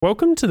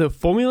Welcome to the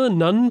Formula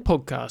None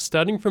podcast.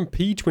 Starting from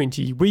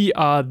P20, we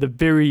are the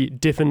very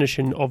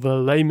definition of a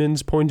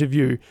layman's point of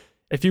view.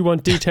 If you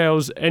want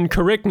details and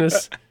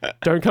correctness,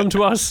 don't come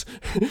to us.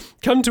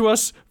 Come to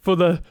us for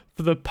the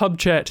pub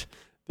chat,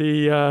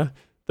 the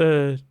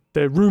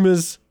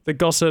rumors, the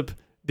gossip,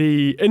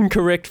 the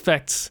incorrect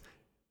facts.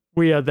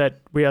 We are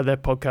that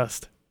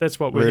podcast. That's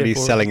what we're really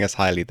there for. Selling us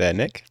highly there,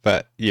 Nick,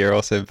 but you're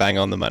also bang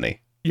on the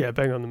money. Yeah,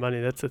 bang on the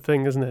money. That's the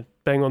thing, isn't it?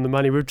 Bang on the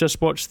money. We've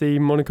just watched the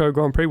Monaco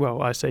Grand Prix.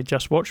 Well, I say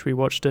just watched. We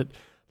watched it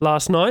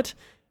last night.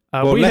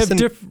 Less than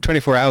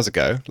 24 hours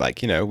ago.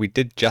 We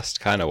did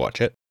just kind of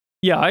watch it.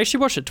 Yeah, I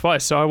actually watched it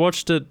twice. So I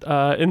watched it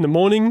in the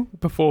morning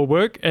before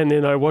work, and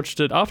then I watched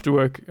it after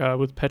work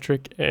with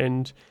Patrick.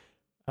 And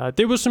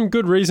there were some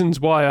good reasons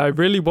why I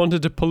really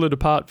wanted to pull it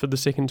apart for the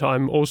second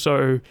time.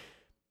 Also,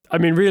 I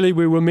mean, really,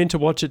 we were meant to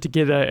watch it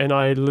together, and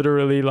I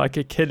literally, like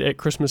a kid at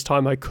Christmas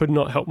time, I could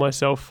not help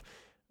myself.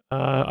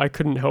 I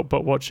couldn't help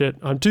but watch it.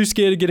 I'm too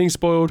scared of getting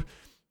spoiled.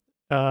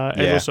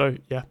 Also,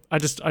 I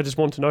just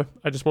want to know.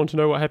 I just want to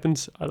know what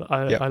happens.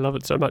 I love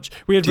it so much.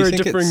 We had very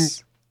differing.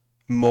 It's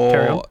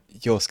more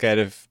you're scared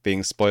of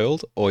being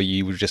spoiled, or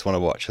you would just want to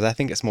watch? Because I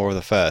think it's more of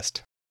the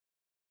first.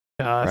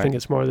 I think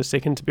it's more of the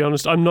second, to be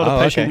honest. I'm not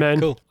a patient man.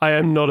 Cool. I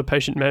am not a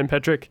patient man,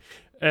 Patrick.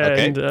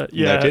 And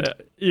noted.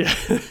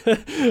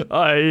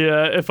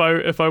 If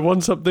I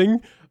want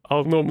something,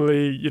 I'll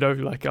normally,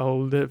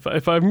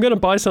 if I'm going to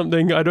buy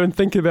something, I don't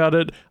think about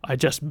it. I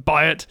just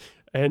buy it.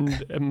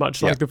 And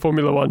much like the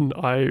Formula One,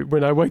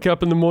 when I wake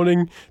up in the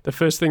morning, the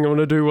first thing I want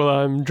to do while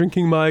I'm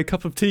drinking my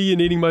cup of tea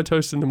and eating my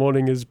toast in the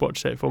morning is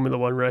watch that Formula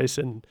One race.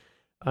 And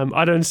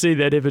I don't see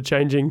that ever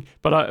changing.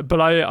 But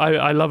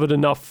I love it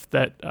enough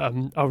that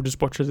I'll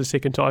just watch it the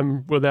second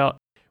time without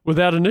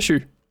an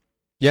issue.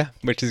 Yeah,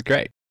 which is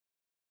great.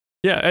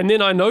 Yeah, and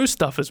then I know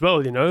stuff as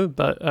well,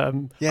 but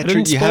true.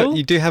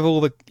 You do have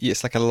all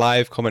it's like a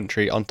live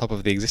commentary on top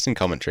of the existing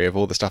commentary of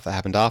all the stuff that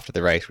happened after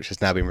the race, which has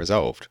now been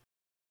resolved.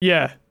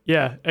 Yeah.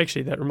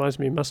 Actually, that reminds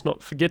me, must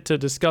not forget to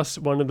discuss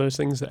one of those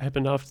things that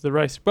happened after the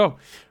race. Well,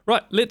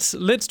 right, let's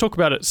talk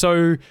about it.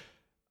 So,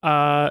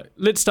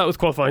 let's start with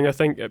qualifying. I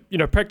think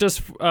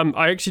practice.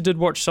 I actually did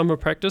watch some of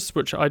practice,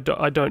 which I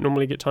don't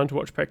normally get time to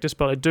watch practice,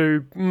 but I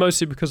do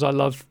mostly because I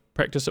love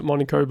practice at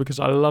Monaco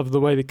because I love the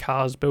way the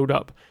cars build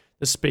up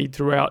the speed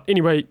throughout.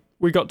 Anyway,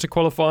 we got to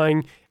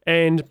qualifying,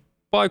 and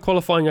by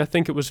qualifying, I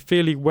think it was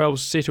fairly well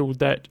settled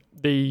that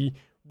the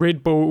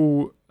Red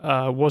Bull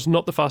was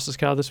not the fastest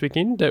car this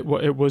weekend. It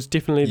was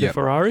definitely the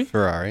Ferrari.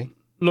 Ferrari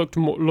looked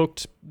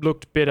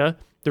better.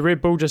 The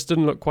Red Bull just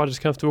didn't look quite as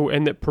comfortable,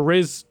 and that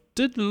Perez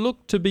did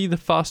look to be the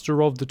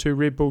faster of the two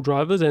Red Bull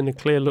drivers, and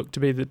Leclerc looked to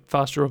be the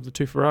faster of the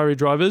two Ferrari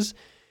drivers.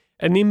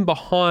 And then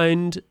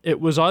behind, it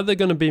was either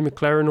going to be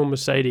McLaren or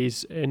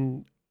Mercedes,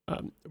 and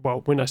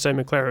when I say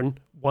McLaren,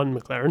 one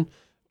McLaren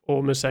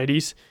or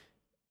Mercedes,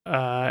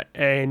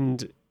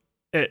 and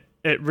it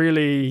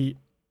really,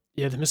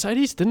 the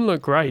Mercedes didn't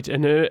look great,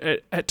 and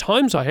at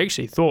times I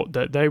actually thought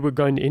that they were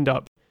going to end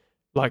up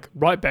like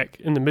right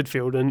back in the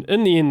midfield, and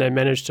in the end they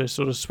managed to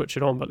sort of switch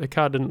it on, but the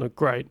car didn't look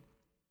great.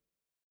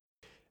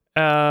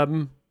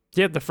 The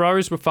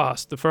Ferraris were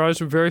fast. The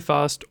Ferraris were very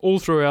fast all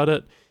throughout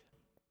it.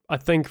 I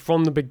think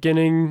from the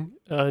beginning,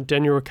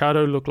 Daniel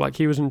Ricciardo looked like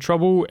he was in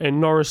trouble, and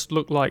Norris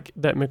looked like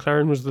that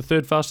McLaren was the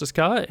third fastest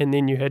car, and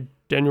then you had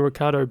Daniel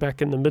Ricciardo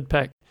back in the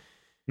mid-pack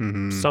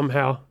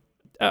somehow.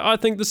 I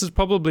think this is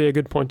probably a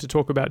good point to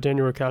talk about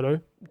Daniel Ricciardo.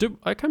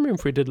 I can't remember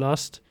if we did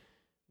last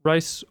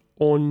race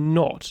or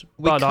not.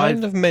 We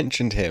kind of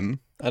mentioned him.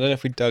 I don't know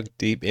if we dug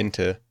deep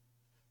into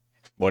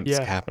what's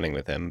happening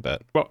with him,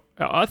 but... Well,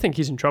 I think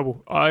he's in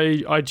trouble.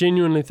 I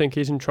genuinely think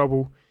he's in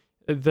trouble.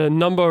 The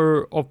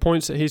number of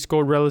points that he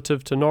scored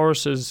relative to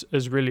Norris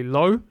is really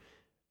low.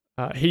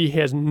 He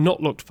has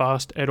not looked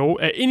fast at all,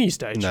 at any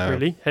stage,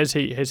 really. Has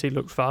he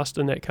looked fast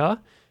in that car?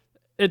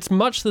 It's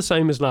much the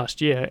same as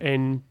last year,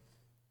 and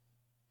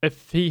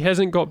if he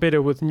hasn't got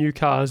better with new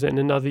cars and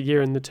another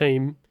year in the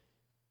team,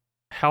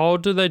 how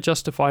do they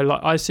justify,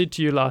 like I said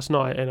to you last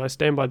night, and I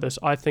stand by this,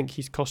 I think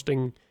he's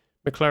costing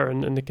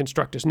McLaren and the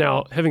constructors.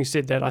 Now, having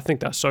said that, I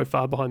think they're so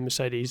far behind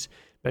Mercedes,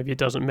 maybe it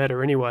doesn't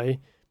matter anyway.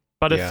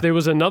 But if there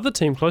was another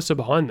team closer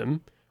behind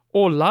them,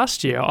 or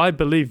last year, I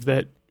believe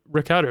that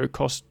Ricciardo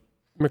cost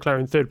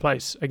McLaren third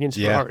place against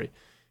Ferrari.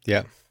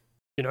 Yeah.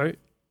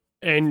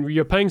 And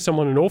you're paying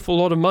someone an awful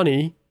lot of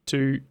money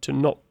to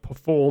not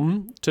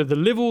perform to the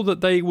level that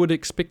they would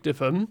expect of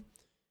him.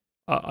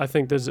 I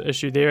think there's an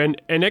issue there.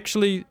 And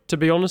actually, to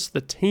be honest,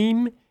 the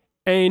team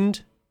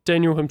and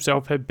Daniel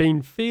himself have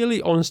been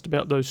fairly honest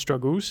about those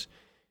struggles.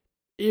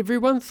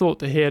 Everyone thought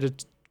that he had a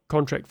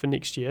contract for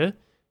next year.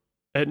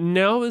 It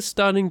now is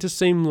starting to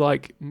seem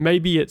like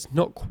maybe it's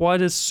not quite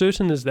as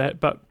certain as that,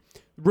 but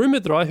the rumour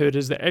that I heard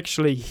is that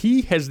actually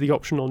he has the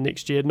option on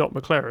next year, not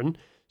McLaren.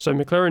 So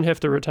McLaren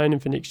have to retain him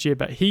for next year,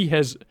 but he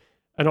has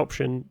an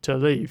option to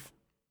leave.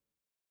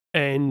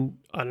 And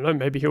I don't know,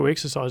 maybe he'll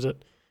exercise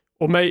it.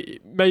 Or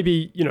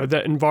maybe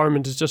that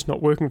environment is just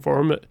not working for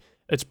him.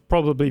 It's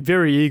probably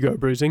very ego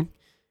bruising.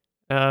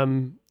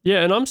 And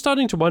I'm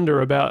starting to wonder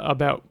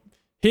about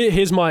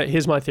Here's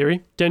my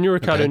theory. Daniel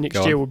Ricciardo Okay, next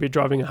go year on. will be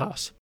driving a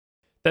Haas.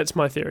 That's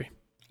my theory.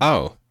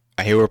 Oh,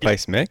 he'll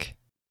replace Mick?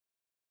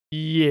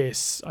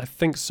 Yes, I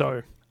think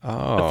so.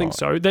 Oh. I think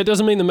so. That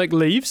doesn't mean that Mick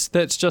leaves.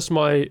 That's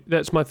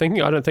my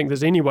thinking. I don't think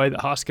there's any way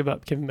that Haas give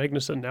up Kevin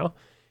Magnussen now.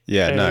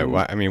 Yeah, no.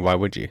 And- Why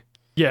would you?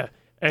 Yeah.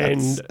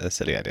 And That's a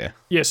silly idea.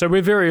 yeah, so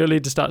we're very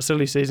early to start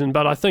silly season,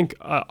 but I think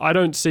I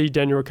don't see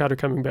Daniel Ricciardo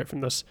coming back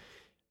from this.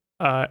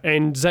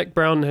 And Zach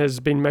Brown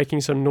has been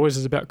making some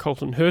noises about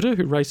Colton Herta,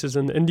 who races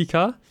in the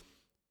IndyCar,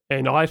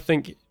 and I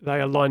think they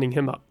are lining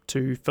him up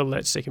to fill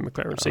that second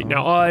McLaren seat.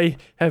 Now, I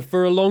have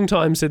for a long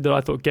time said that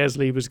I thought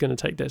Gasly was going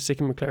to take that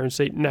second McLaren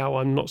seat. Now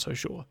I'm not so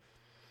sure.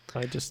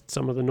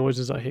 Some of the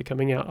noises I hear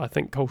coming out, I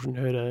think Colton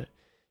Herta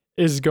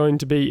is going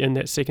to be in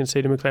that second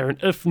seat of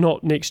McLaren. If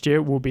not next year,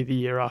 it will be the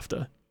year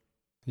after.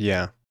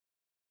 Yeah.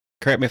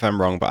 Correct me if I'm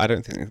wrong, but I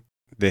don't think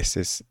this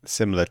is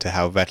similar to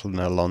how Vettel and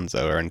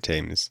Alonso are in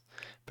teams,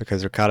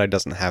 because Ricciardo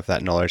doesn't have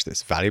that knowledge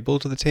that's valuable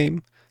to the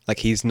team. Like,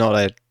 he's not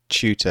a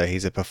tutor,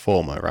 he's a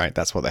performer, right?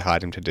 That's what they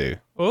hired him to do.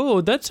 Oh,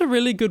 that's a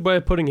really good way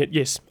of putting it.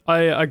 Yes,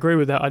 I agree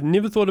with that. I'd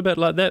never thought about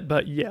it like that,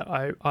 but yeah,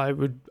 I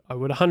would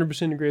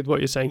 100% agree with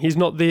what you're saying. He's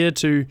not there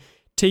to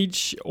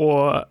teach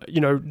or,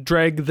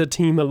 drag the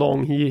team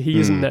along. He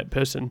isn't that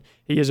person.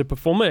 He is a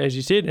performer, as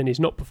you said, and he's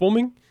not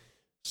performing.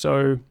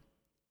 So,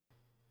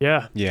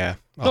 yeah. Yeah,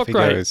 Not off he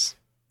great. goes.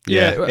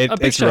 Yeah, Yeah, a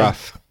big it's shame.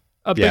 rough.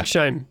 A Yeah. big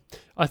shame.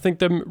 I think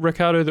the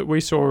Ricciardo that we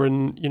saw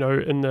in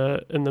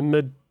the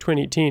mid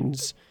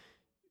 2010s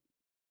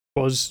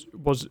was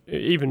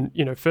even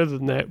further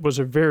than that, was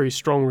a very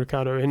strong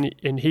Ricciardo,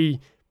 and he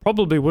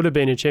probably would have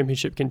been a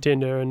championship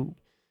contender, and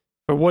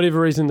for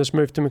whatever reason this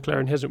move to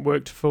McLaren hasn't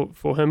worked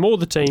for him or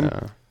the team.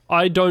 No.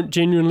 I don't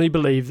genuinely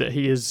believe that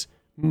he is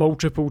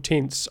multiple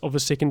tenths of a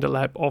second a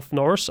lap off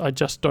Norris. I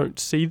just don't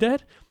see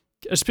that,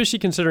 especially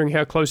considering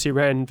how close he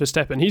ran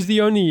Verstappen. He's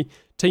the only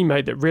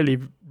teammate that really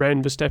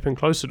ran Verstappen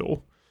close at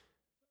all.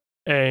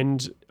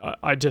 And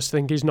I just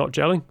think he's not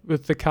gelling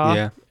with the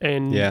car.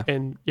 Yeah.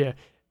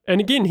 And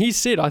again, he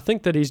said, I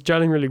think that he's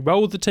gelling really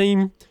well with the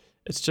team.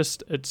 It's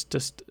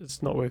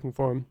not working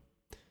for him.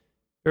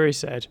 Very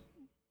sad.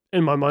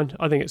 In my mind,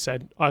 I think it's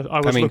sad. I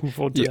was looking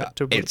forward to that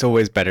too. It's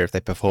always better if they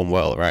perform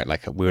well, right?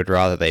 Like, we would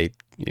rather they,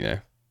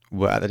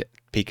 were at the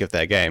peak of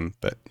their game,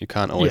 but you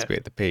can't always be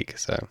at the peak,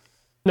 so.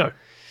 No.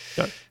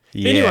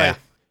 Yeah.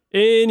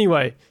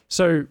 Anyway,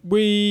 so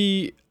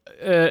we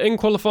in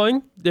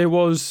qualifying there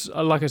was,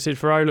 like I said,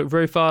 Ferrari looked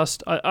very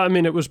fast. I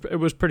mean, it was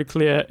pretty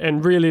clear,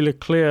 and really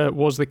Leclerc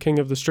was the king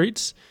of the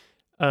streets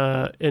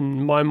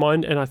in my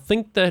mind. And I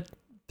think that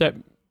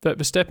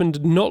Verstappen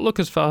did not look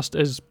as fast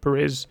as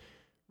Perez,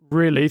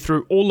 really,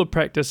 through all the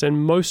practice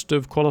and most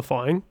of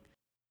qualifying.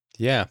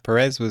 Yeah,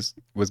 Perez was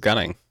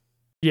gunning.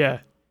 Yeah,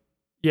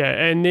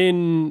 and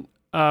then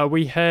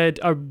we had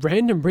a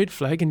random red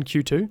flag in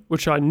Q2,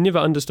 which I never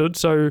understood.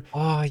 So,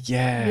 Oh,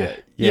 yeah.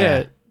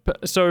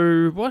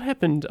 So what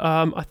happened?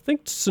 I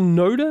think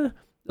Tsunoda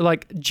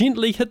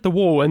gently hit the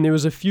wall, and there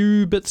was a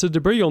few bits of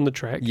debris on the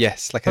track.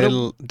 Yes, like a But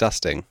little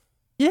dusting.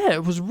 Yeah,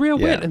 it was real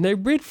Yeah. wet, and they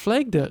red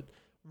flagged it.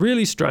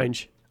 Really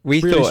strange.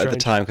 We Really thought at the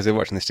strange. time, because we were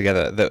watching this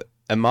together, that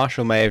a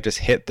marshal may have just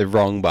hit the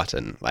wrong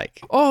button.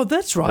 Oh,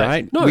 that's right.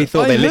 Right? No, We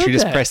thought I they heard literally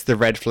just that. pressed the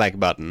red flag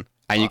button,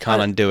 and you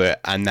can't undo it.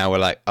 And now we're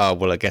like, oh,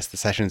 well, I guess the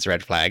session's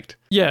red flagged.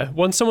 Yeah,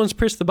 once someone's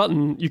pressed the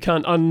button, you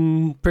can't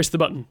unpress the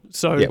button.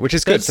 So Yeah, which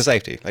is good that's- for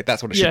safety.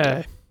 That's what it should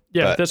do.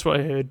 Yeah, But- that's what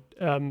I heard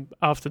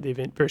after the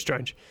event. Very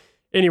strange.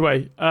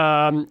 Anyway,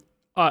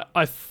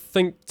 I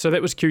think so.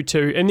 That was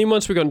Q2, and then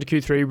once we got into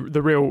Q3,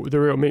 the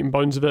real meat and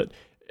bones of it,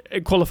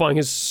 qualifying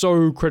is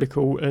so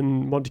critical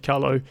in Monte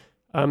Carlo.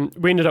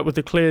 We ended up with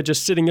Leclerc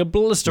just sitting a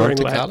blistering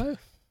Monte lap. Carlo?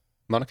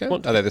 Monaco?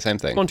 Monte- Are they the same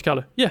thing? Monte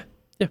Carlo, yeah.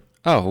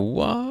 Oh,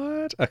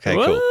 what? Okay,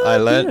 What? cool. I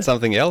learned Yeah.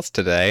 something else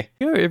today.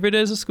 Yeah, every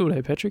day is a school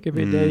day, Patrick.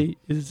 Every day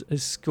is a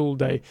school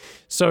day.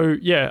 So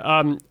yeah,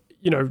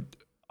 Leclerc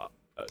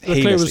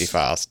Heinously was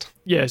fast.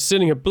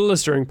 setting a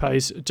blistering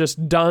pace,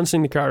 just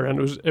dancing the car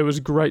around. It was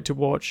great to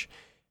watch.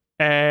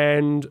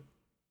 And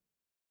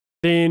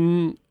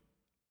then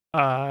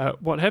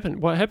what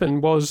happened? What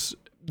happened was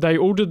they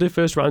all did their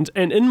first runs,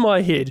 and in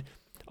my head,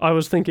 I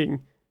was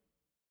thinking,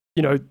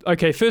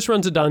 okay, first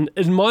runs are done.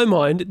 In my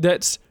mind,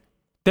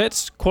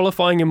 that's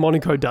qualifying in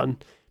Monaco done.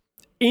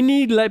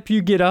 Any lap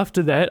you get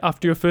after that,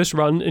 after your first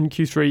run in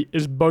Q3,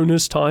 is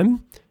bonus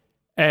time,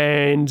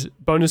 and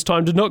bonus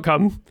time did not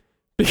come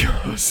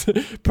because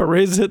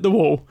Perez hit the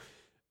wall.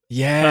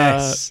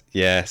 Yes.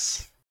 yeah.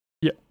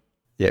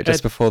 Yeah,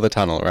 just before the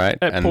tunnel, right?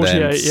 at And Porsche,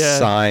 then yeah.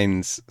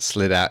 signs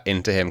slid out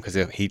into him because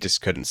he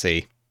just couldn't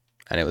see.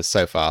 And it was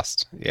so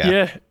fast.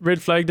 Yeah.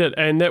 Red flagged it,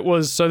 and that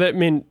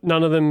meant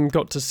none of them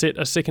got to set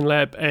a second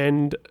lap.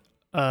 And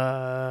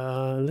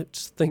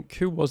let's think,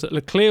 who was it?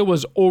 Leclerc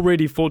was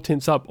already 4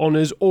 tenths up on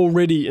his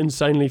already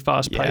insanely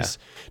fast Yeah. pace.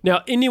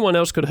 Now anyone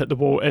else could have hit the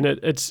wall, and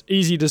it's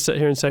easy to sit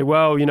here and say,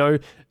 well,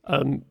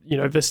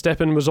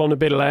 Verstappen was on a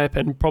better lap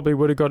and probably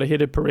would have got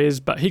ahead of Perez,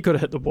 but he could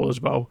have hit the wall as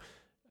well.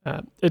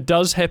 It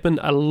does happen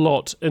a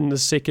lot in the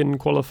second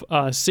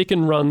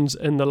runs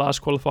in the last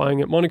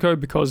qualifying at Monaco,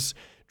 because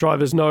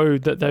drivers know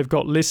that they've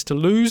got less to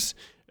lose,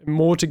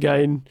 more to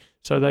gain,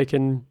 so they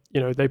can,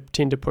 they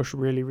tend to push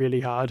really,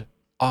 really hard.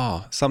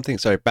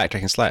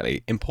 Backtracking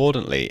slightly,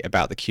 importantly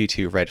about the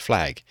Q2 red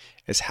flag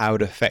is how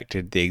it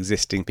affected the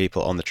existing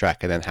people on the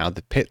track and then how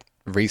the pit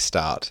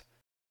restart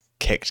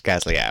kicked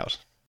Gasly out.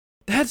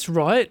 That's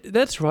right.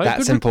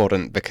 That's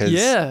important because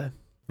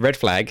red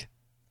flag,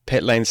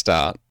 pit lane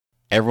start,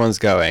 everyone's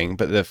going,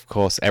 but of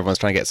course everyone's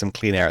trying to get some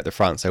clean air at the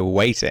front, so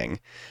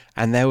waiting.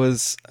 And there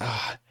was,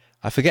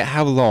 I forget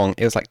how long,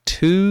 it was like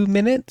 2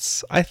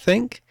 minutes, I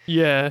think.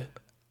 Yeah.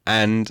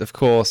 And of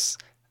course,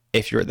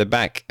 if you're at the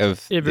back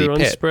of everyone's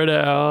the pit, spread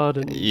out.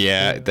 And,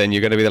 then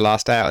you're going to be the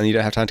last out and you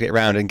don't have time to get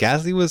around. And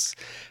Gasly was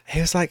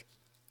like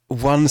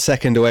 1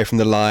 second away from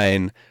the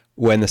line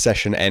when the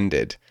session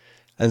ended.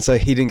 And so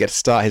he didn't get to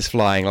start his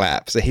flying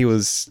lap. So he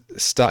was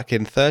stuck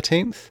in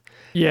 13th.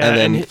 Yeah. And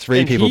then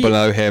three people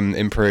below him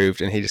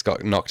improved and he just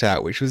got knocked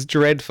out, which was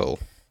dreadful.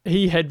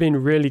 He had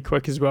been really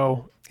quick as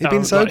well. He'd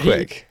been so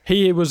quick.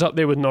 He was up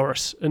there with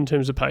Norris in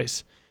terms of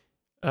pace.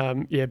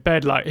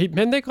 Bad luck.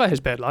 That guy has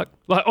bad luck.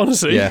 Like,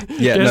 honestly. Yeah.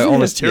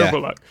 Honestly,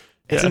 terrible luck.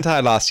 His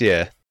entire last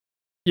year.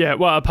 Yeah,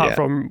 well, apart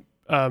from,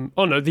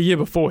 the year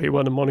before he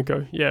won in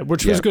Monaco. Yeah,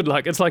 which was good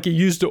luck. It's like he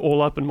used it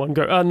all up in one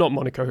go. Not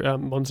Monaco,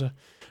 Monza.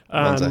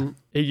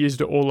 He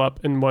used it all up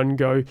in one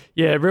go.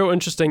 Yeah, real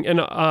interesting. And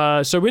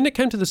so when it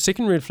came to the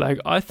second red flag,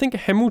 I think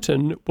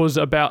Hamilton was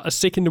about a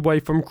second away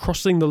from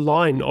crossing the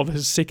line of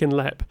his second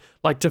lap,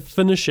 like to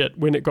finish it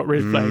when it got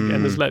red flag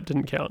and his lap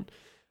didn't count.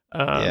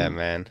 Yeah,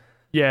 man.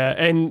 Yeah,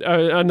 and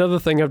another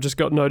thing I've just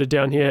got noted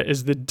down here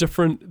is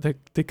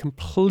the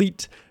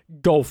complete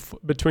gulf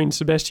between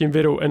Sebastian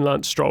Vettel and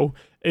Lance Stroll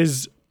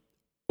is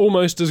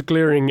almost as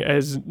glaring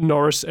as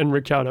Norris and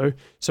Ricciardo.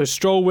 So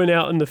Stroll went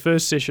out in the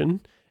first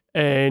session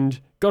and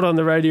got on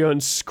the radio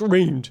and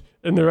screamed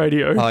in the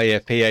radio. Oh yeah,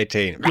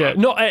 P18. Yeah,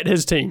 not at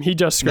his team. He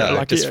just screamed.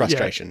 No, just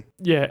frustration.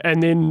 Yeah,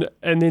 and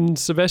then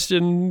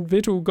Sebastian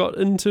Vettel got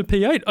into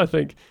P8, I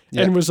think,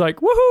 and was like,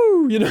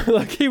 woohoo!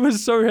 Like he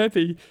was so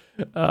happy.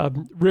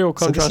 Real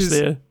contrast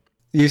there.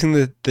 Using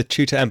the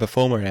tutor and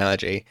performer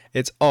analogy,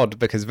 it's odd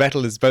because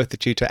Vettel is both the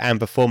tutor and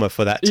performer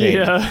for that team.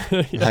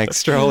 Yeah. Like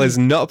Stroll is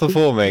not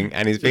performing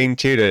and he's being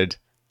tutored.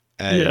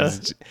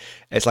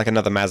 It's like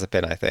another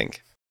Mazepin, I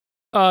think.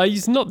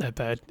 He's not that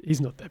bad.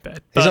 He's not that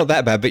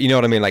bad, but you know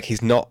what I mean? Like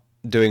he's not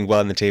doing well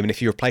in the team, and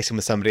if you replace him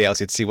with somebody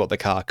else, you'd see what the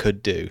car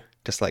could do,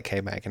 just like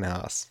K-Mag and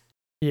Haas.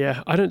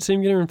 Yeah, I don't see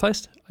him getting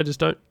replaced. I just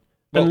don't.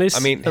 Well,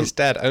 his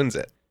dad owns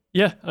it.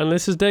 Yeah,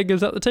 unless his dad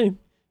gives up the team,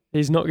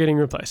 he's not getting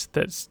replaced.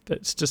 That's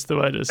just the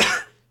way it is.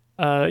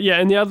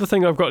 And the other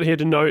thing I've got here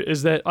to note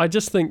is that I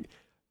just think,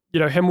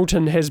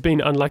 Hamilton has been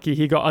unlucky.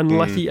 He got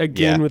unlucky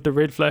again with the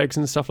red flags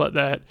and stuff like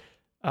that.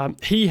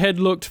 He had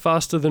looked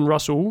faster than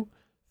Russell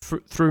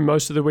through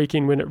most of the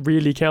weekend when it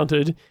really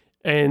counted,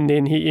 and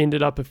then he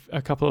ended up a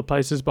couple of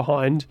places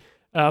behind.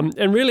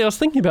 And really, I was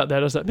thinking about that.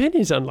 I was like, man,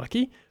 he's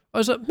unlucky. I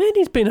was like, man,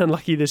 he's been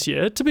unlucky this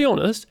year. To be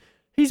honest,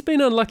 he's been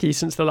unlucky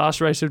since the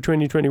last race of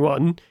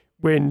 2021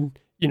 when,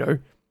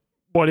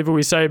 whatever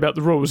we say about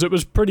the rules, it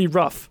was pretty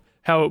rough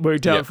how it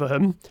worked out for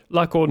him.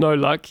 Luck or no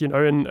luck,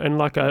 and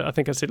like I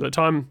think I said at the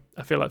time,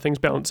 I feel like things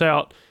balance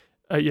out,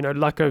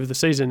 luck over the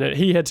season.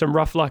 He had some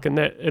rough luck in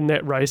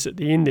that race at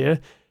the end there,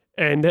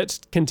 and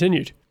that's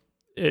continued.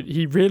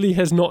 He really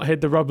has not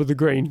had the rub of the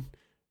green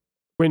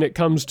when it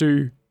comes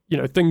to,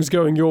 things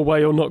going your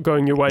way or not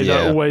going your way.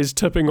 They're always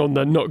tipping on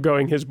the not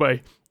going his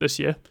way this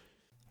year.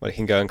 Well, he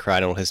can go and cry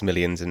in all his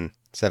millions in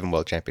 7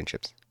 world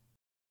championships.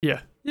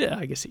 Yeah,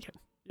 I guess he can.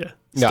 Yeah.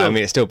 No, I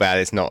mean, it's still bad.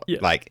 It's not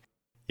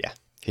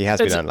he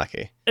has been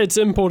unlucky. It's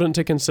important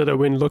to consider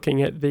when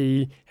looking at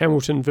the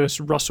Hamilton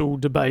versus Russell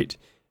debate.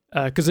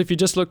 Because if you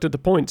just looked at the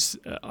points,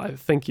 I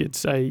think you'd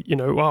say,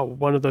 wow,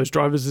 one of those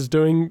drivers is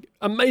doing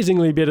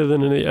amazingly better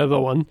than the other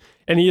one.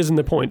 And he is in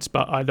the points,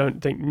 but I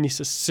don't think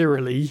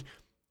necessarily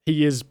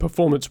he is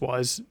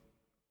performance-wise.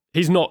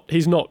 He's not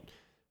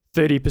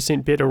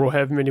 30% better or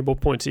however many more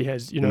points he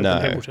has, than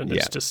Hamilton.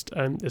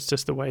 It's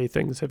just the way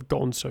things have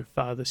gone so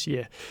far this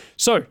year.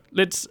 So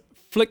let's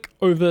flick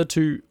over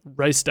to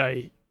race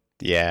day.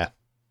 Yeah.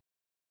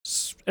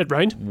 It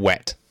rained?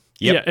 Wet.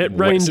 Yep, yeah, it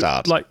rained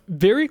like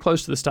very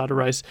close to the start of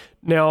the race.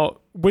 Now,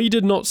 we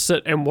did not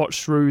sit and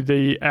watch through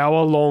the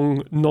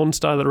hour-long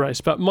non-starter race,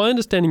 but my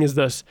understanding is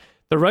this.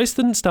 The race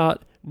didn't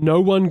start.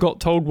 No one got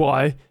told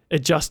why.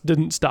 It just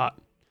didn't start.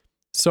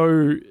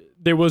 So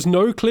there was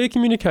no clear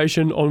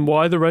communication on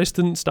why the race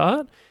didn't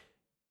start.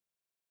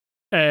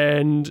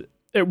 And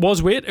it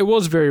was wet. It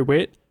was very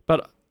wet.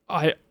 But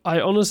I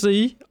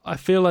honestly, I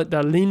feel like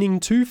they're leaning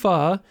too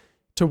far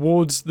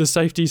towards the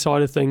safety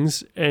side of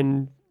things,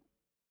 and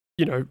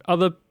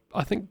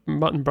I think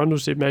Martin Brundle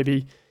said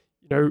maybe,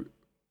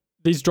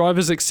 these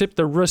drivers accept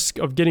the risk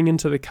of getting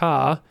into the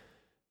car.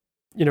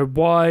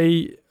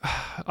 Why?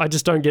 I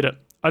just don't get it.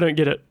 I don't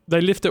get it.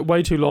 They left it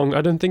way too long.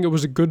 I don't think it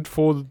was good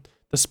for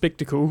the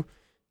spectacle.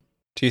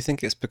 Do you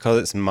think it's because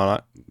it's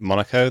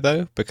Monaco,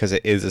 though? Because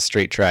it is a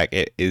street track,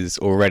 it is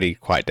already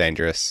quite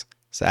dangerous.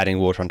 So adding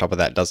water on top of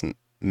that doesn't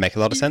make a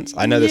lot of sense.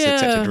 I know there's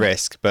accepted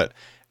risk, but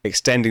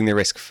extending the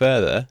risk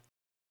further.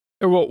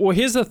 Well,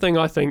 here's the thing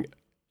I think,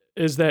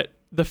 is that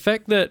the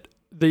fact that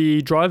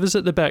the drivers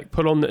at the back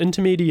put on the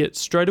intermediate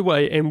straight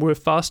away and were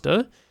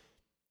faster,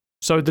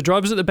 so the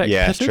drivers at the back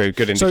pitted, true.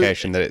 Good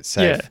indication that it's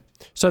safe. Yeah.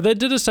 So they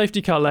did a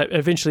safety car lap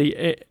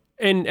eventually,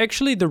 and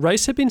actually the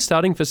race had been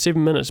starting for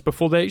 7 minutes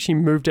before they actually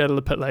moved out of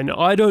the pit lane.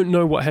 I don't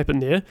know what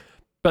happened there,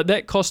 but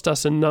that cost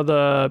us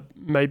another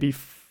maybe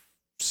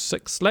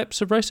 6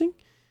 laps of racing.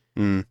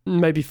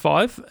 Maybe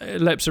 5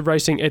 laps of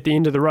racing at the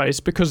end of the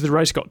race, because the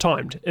race got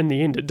timed in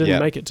the end. It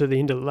didn't make it to the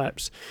end of the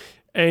laps.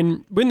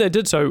 And when they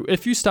did so,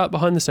 if you start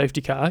behind the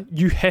safety car,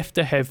 you have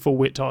to have full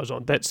wet tyres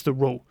on. That's the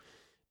rule.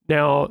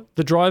 Now,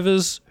 the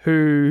drivers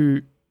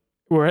who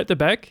were at the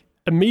back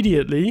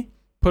immediately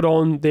put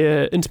on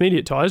their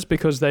intermediate tyres,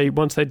 because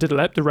once they did a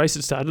lap, the race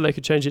had started, they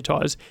could change their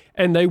tyres,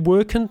 and they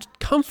were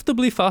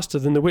comfortably faster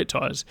than the wet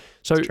tyres.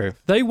 So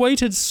they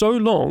waited so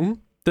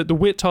long that the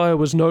wet tyre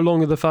was no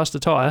longer the faster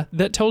tyre.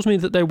 That tells me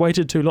that they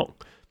waited too long.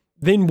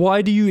 Then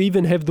why do you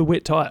even have the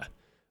wet tyre?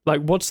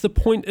 Like, what's the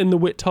point in the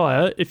wet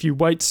tyre if you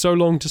wait so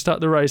long to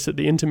start the race that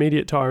the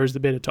intermediate tyre is the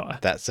better tyre?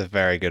 That's a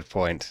very good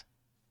point.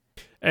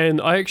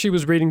 And I actually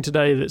was reading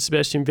today that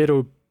Sebastian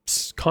Vettel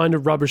kind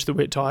of rubbished the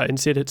wet tyre and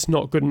said it's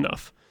not good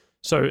enough.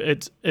 So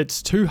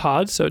it's too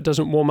hard, so it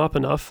doesn't warm up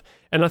enough.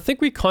 And I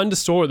think we kind of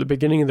saw at the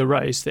beginning of the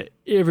race that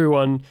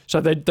everyone... So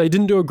they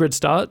didn't do a grid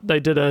start. They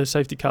did a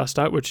safety car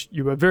start, which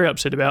you were very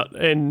upset about.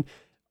 And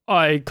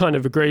I kind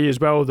of agree as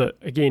well that,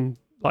 again,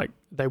 like,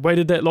 they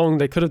waited that long,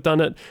 they could have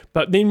done it.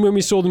 But then when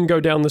we saw them go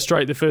down the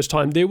straight the first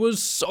time, there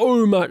was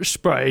so much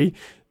spray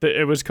that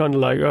it was kind of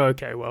like, oh,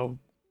 okay, well,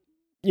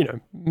 you know,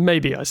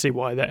 maybe I see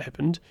why that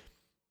happened.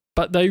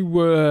 But they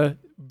were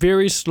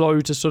very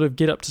slow to sort of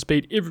get up to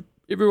speed.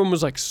 Everyone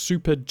was like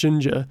super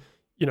ginger,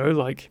 you know,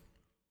 like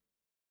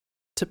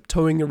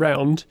tiptoeing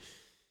around.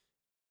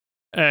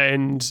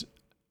 And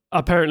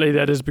apparently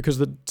that is because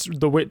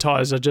the wet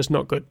tyres are just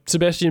not good.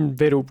 Sebastian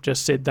Vettel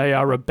just said they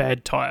are a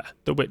bad tyre,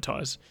 the wet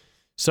tyres.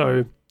 So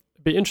it'd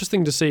be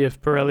interesting to see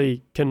if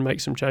Pirelli can make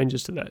some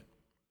changes to that.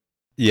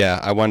 Yeah,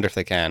 I wonder if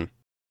they can.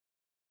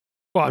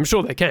 Well, I'm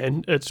sure they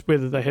can. It's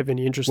whether they have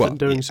any interest in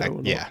doing so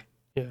or not. Yeah.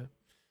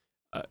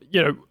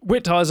 You know,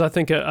 wet tyres I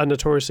think are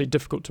notoriously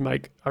difficult to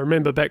make. I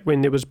remember back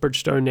when there was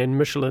Bridgestone and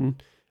Michelin.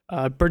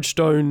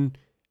 Bridgestone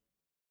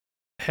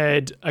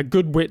had a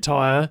good wet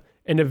tyre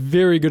and a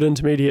very good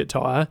intermediate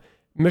tyre.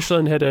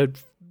 Michelin had a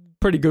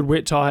pretty good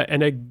wet tyre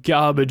and a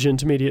garbage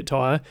intermediate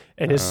tyre.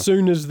 And as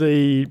soon as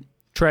the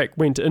track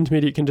went to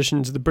intermediate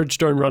conditions, the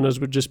Bridgestone runners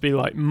would just be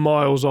like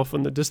miles off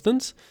in the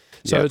distance.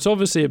 So it's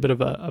obviously a bit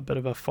of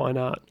a fine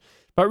art.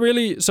 But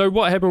really, so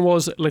what happened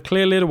was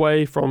Leclerc led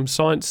away from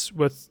Sainz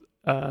with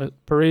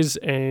Perez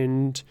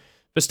and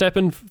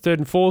Verstappen third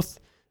and fourth.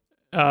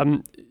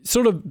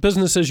 Sort of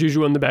business as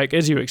usual in the back,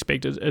 as you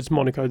expected. It's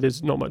Monaco,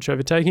 there's not much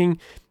overtaking.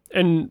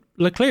 And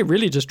Leclerc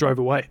really just drove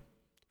away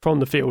from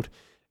the field.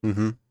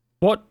 Mm-hmm.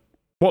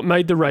 What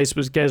made the race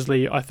was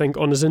Gasly, I think,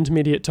 on his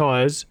intermediate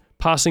tyres,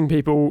 passing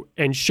people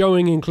and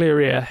showing in clear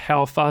air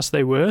how fast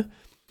they were.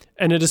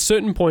 And at a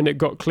certain point, it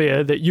got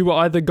clear that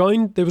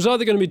there was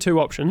either going to be 2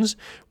 options,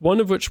 one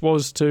of which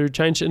was to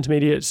change to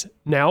intermediates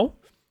now,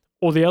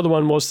 or the other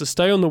one was to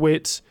stay on the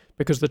wets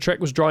because the track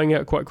was drying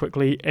out quite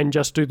quickly and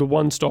just do the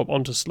one stop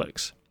onto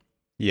slicks.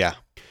 Yeah.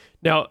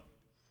 Now,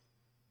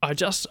 I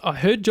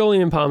heard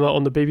Jolyon Palmer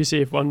on the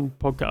BBC F1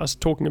 podcast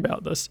talking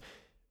about this.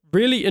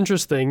 Really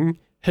interesting,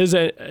 his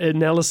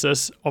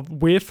analysis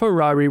of where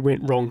Ferrari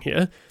went wrong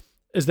here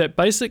is that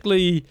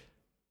basically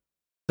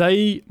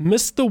they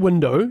missed the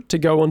window to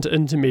go onto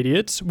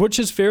intermediates, which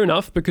is fair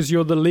enough because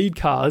you're the lead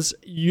cars.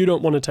 You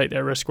don't want to take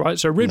that risk, right?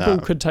 So Red Bull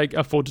could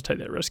afford to take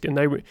that risk, and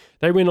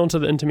they went onto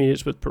the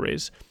intermediates with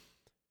Perez.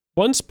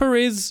 Once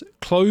Perez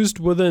closed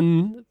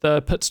within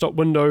the pit stop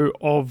window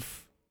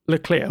of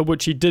Leclerc,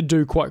 which he did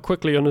do quite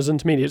quickly on his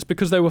intermediates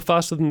because they were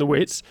faster than the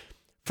wets,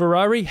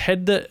 Ferrari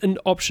had an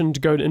option to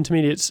go to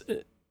intermediates,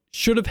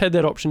 should have had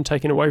that option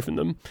taken away from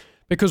them,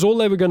 because all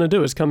they were going to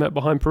do is come out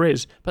behind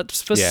Perez. But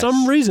for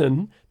some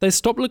reason, they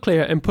stopped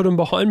Leclerc and put him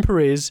behind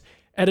Perez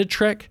at a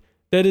track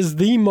that is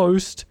the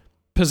most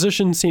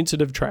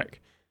position-sensitive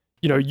track.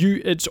 You know,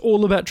 it's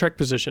all about track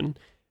position.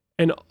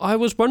 And I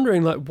was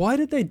wondering, like, why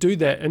did they do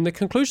that? And the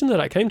conclusion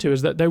that I came to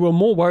is that they were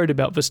more worried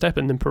about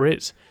Verstappen than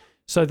Perez.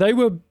 So they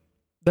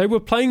were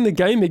playing the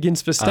game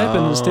against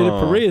Verstappen instead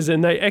of Perez,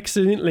 and they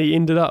accidentally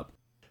ended up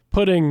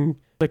putting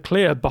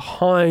Leclerc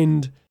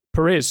behind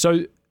Perez.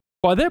 So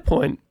by that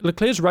point,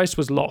 Leclerc's race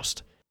was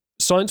lost.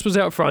 Sainz was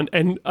out front,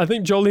 and I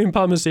think Jolyon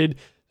Palmer said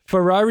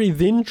Ferrari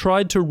then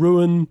tried to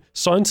ruin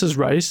Sainz's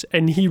race,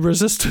 and he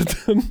resisted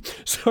them.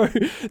 So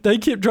they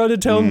kept trying to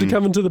tell him to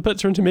come into the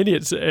pits for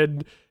intermediates,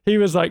 and he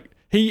was like,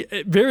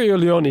 very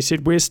early on, he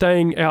said, we're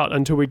staying out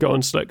until we go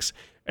on slicks.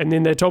 And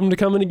then they told him to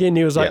come in again.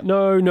 He was like,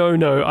 no,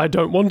 I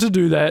don't want to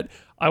do that.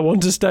 I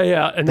want to stay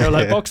out. And they were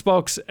like,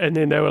 box. And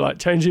then they were like,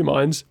 change your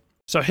minds.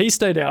 So he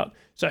stayed out.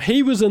 So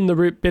he was in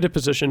the better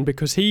position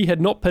because he had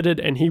not pitted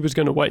and he was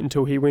going to wait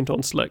until he went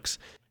on slicks.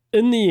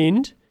 In the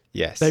end,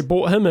 they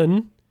brought him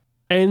in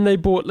and they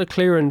brought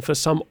Leclerc in for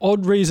some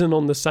odd reason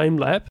on the same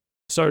lap.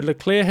 So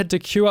Leclerc had to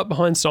queue up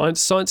behind Sainz.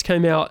 Sainz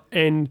came out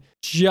and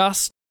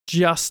just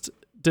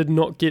did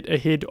not get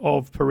ahead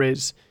of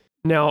Perez.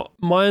 Now,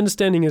 my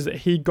understanding is that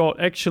he got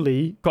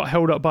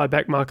held up by a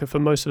back marker for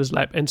most of his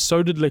lap, and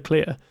so did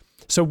Leclerc.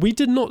 So we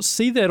did not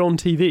see that on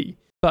TV.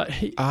 But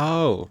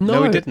no,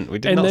 we didn't. We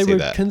did not see that. And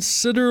they were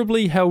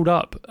considerably held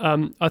up.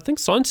 I think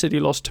Sainz said he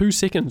lost 2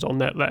 seconds on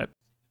that lap.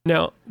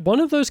 Now, one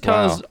of those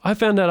cars I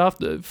found out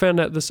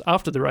this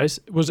after the race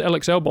was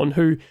Alex Albon,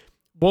 who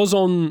was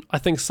on, I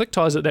think, slick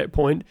tyres at that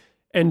point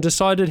and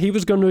decided he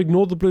was going to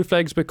ignore the blue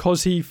flags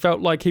because he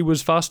felt like he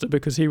was faster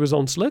because he was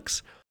on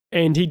slicks,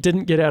 and he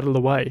didn't get out of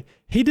the way.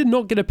 He did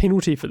not get a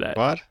penalty for that.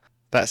 What?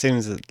 That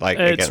seems like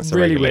against the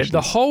really regulations.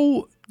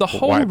 Weird. The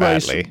whole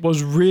race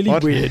was really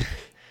weird.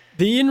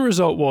 The end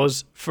result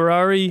was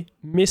Ferrari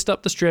messed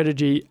up the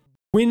strategy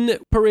when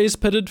Perez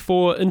pitted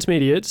for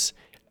intermediates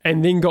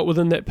and then got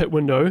within that pit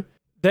window.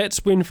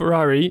 That's when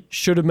Ferrari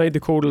should have made the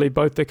call to leave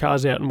both the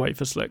cars out and wait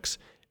for slicks.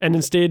 And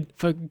instead,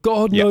 for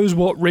God knows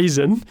what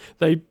reason,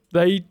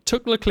 they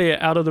took Leclerc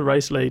out of the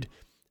race lead.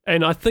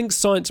 And I think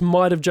Sainz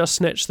might have just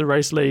snatched the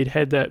race lead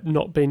had that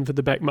not been for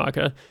the back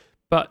marker.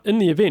 But in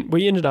the event,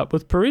 we ended up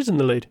with Perez in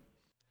the lead.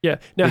 Yeah.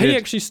 Now, he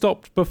actually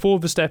stopped before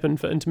Verstappen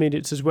for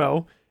intermediates as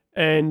well.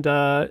 And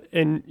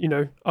you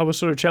know, I was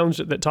sort of challenged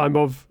at that time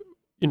of,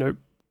 you know,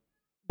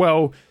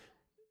 well,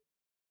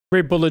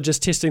 Red Bull are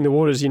just testing the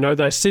waters, you know,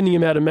 they're sending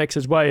him out of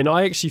Max's way. And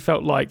I actually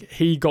felt like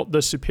he got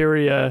the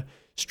superior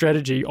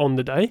strategy on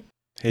the day.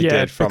 He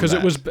did because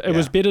it was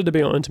better to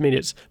be on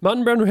intermediates.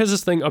 Martin Brundle has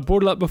this thing, I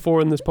brought it up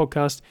before in this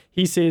podcast.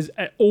 He says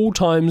at all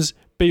times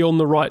be on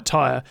the right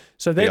tyre.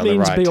 So that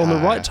means be on the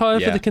right tyre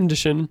for the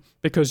condition,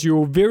 because you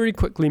will very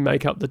quickly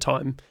make up the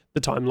time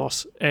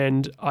loss.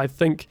 And I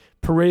think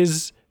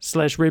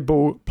Perez/Red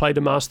Bull played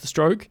a master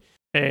stroke,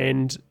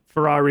 and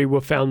Ferrari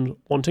were found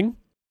wanting.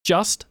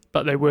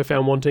 But they were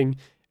found wanting.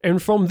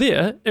 And from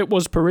there, it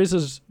was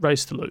Perez's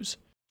race to lose.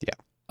 Yeah.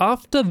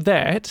 After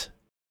that,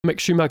 Mick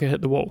Schumacher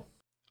hit the wall.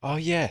 Oh,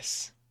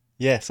 yes.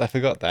 Yes, I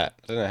forgot that.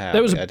 I don't know how.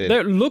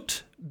 That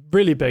looked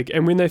really big.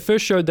 And when they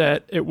first showed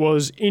that, it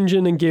was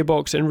engine and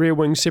gearbox and rear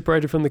wing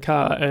separated from the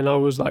car. And I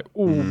was like,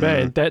 oh,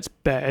 man, that's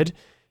bad.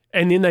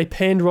 And then they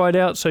panned right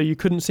out so you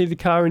couldn't see the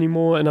car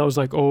anymore. And I was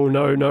like, oh,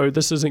 no,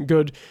 this isn't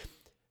good.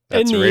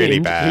 That's in the really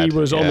end, bad. He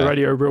was on the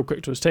radio real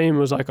quick to his team and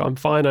was like, I'm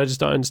fine, I just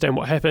don't understand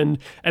what happened.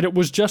 And it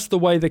was just the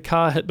way the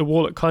car hit the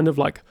wall, it kind of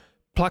like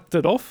plucked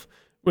it off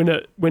when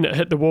it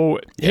hit the wall.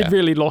 He'd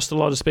really lost a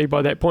lot of speed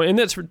by that point, and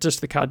that's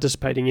just the car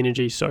dissipating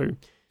energy, so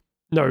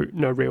no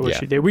real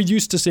issue there. We're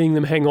used to seeing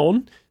them hang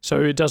on,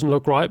 so it doesn't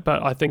look right,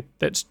 but I think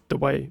that's the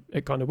way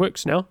it kind of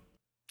works now.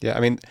 Yeah, I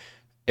mean,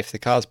 if the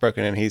car's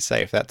broken and he's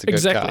safe, that's a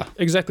good car.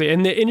 Exactly,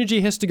 and the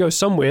energy has to go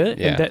somewhere,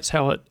 and that's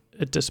how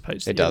it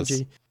dissipates the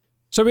energy.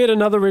 So we had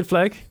another red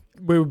flag.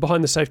 We were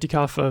behind the safety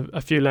car for a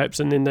few laps,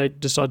 and then they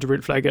decided to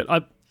red flag it.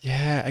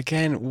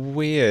 Again,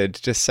 weird.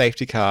 Just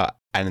safety car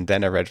and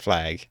then a red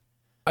flag.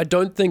 I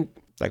don't think...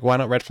 Like, why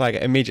not red flag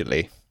it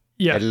immediately?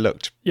 Yeah. It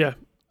looked... Yeah.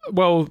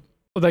 Well,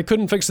 they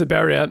couldn't fix the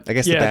barrier. I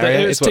guess the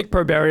barrier is Tech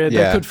Pro barrier.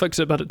 They could fix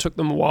it, but it took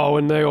them a while,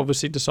 and they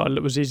obviously decided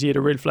it was easier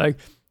to red flag.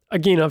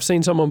 Again, I've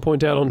seen someone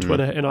point out on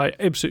Twitter, and I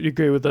absolutely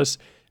agree with this.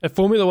 If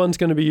Formula One's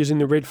going to be using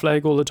the red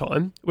flag all the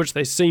time, which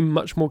they seem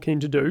much more keen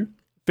to do,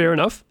 fair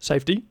enough,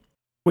 safety.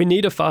 We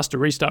need a faster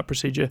restart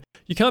procedure.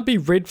 You can't be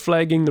red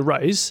flagging the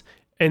race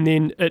and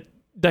then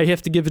they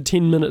have to give a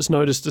 10 minutes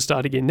notice to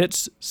start again.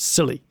 That's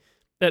silly.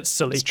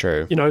 It's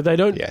true. You know, they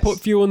don't put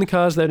fuel in the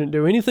cars. They don't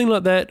do anything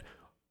like that.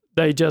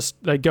 They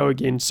go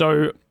again.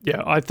 So,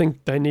 yeah, I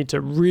think they need to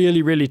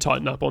really, really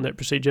tighten up on that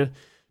procedure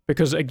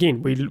because,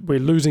 again, we're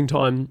losing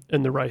time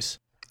in the race.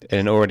 In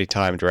an already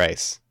timed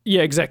race.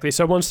 Yeah, exactly.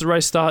 So once the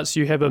race starts,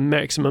 you have a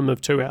maximum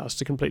of 2 hours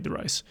to complete the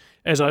race.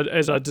 As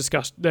I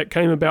discussed, that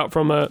came about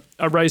from a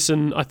race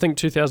in, I think,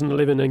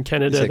 2011 in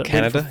Canada. Is it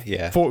Canada?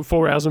 Yeah.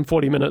 4 hours and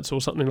 40 minutes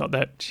or something like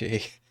that.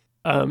 Gee.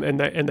 And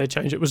they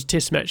changed it. It was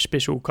test match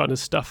special kind of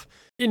stuff.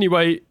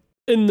 Anyway,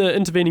 in the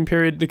intervening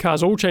period, the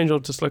cars all changed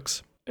onto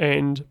slicks,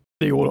 and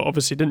the order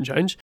obviously didn't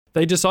change.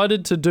 They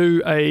decided to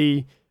do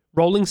a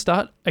rolling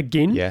start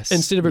again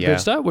instead of a grid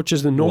start, which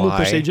is the normal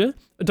procedure.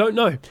 I don't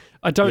know.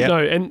 know.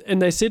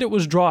 And they said it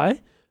was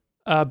dry,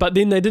 but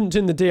then they didn't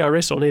turn the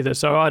DRS on either.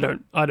 So I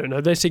don't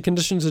know. They said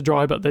conditions are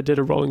dry, but they did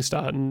a rolling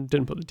start and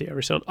didn't put the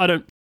DRS on.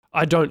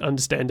 I don't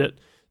understand it.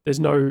 There's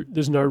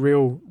no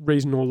real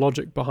reason or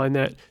logic behind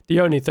that. The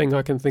only thing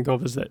I can think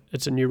of is that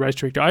it's a new race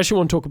director. I actually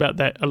want to talk about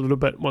that a little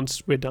bit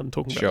once we're done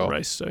talking about the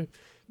race. So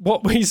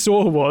what we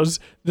saw was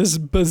this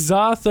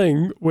bizarre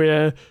thing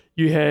where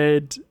you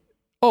had...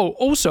 Oh,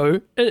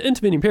 also, in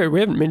intervening period, we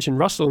haven't mentioned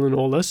Russell in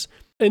all this.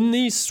 In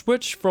the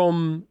switch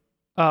from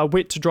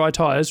wet to dry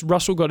tyres,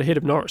 Russell got ahead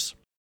of Norris.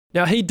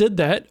 Now, he did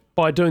that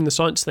by doing the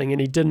Sainz thing,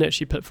 and he didn't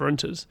actually pit for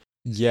inters.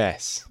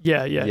 Yes.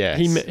 Yeah.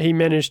 Yes. He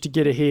managed to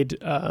get ahead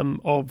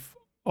of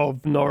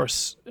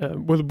Norris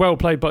with well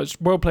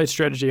played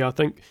strategy, I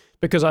think,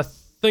 because I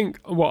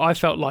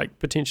felt like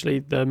potentially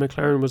the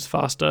McLaren was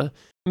faster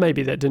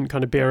maybe that didn't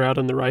kind of bear out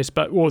in the race,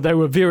 but they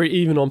were very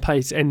even on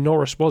pace and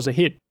Norris was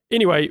ahead.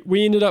 Anyway,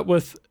 we ended up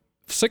with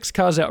 6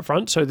 cars out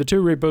front, so the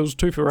 2 Red Bulls,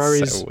 2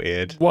 Ferraris, So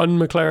weird. 1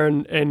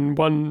 McLaren and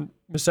 1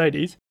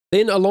 Mercedes.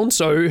 Then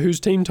Alonso, whose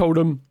team told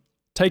him,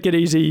 take it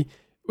easy,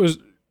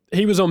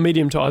 he was on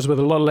medium tyres with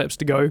a lot of laps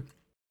to go.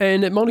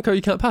 And at Monaco,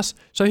 you can't pass.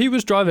 So he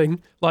was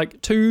driving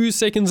like 2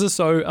 seconds or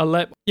so a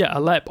lap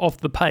off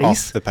the pace.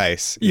 Off the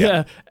pace.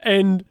 Yeah,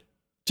 and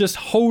just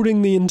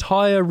holding the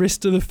entire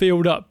rest of the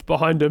field up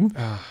behind him,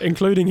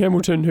 including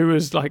Hamilton, who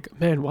was like,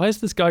 man, why is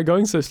this guy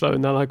going so slow?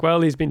 And they're like,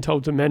 well, he's been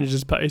told to manage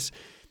his pace.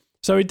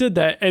 So he did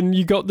that, and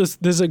you got this,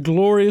 there's a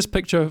glorious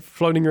picture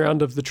floating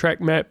around of the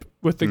track map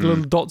with the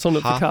little dots on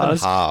it for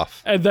cars.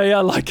 Half. And they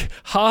are like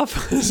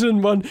half is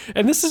in one.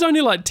 And this is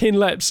only like 10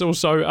 laps or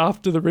so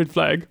after the red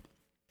flag.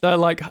 They're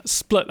like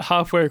split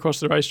halfway across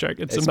the racetrack.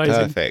 It's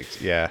amazing.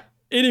 Perfect, yeah.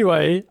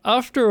 Anyway,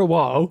 after a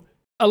while,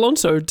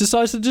 Alonso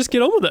decides to just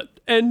get on with it.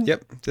 And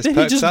then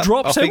he just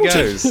drops Hamilton.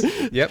 He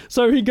goes. Yep.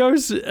 So he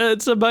goes,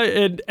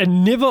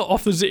 and never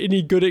offers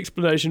any good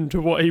explanation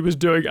to what he was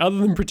doing other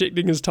than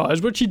protecting his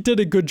tyres, which he did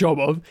a good job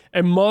of.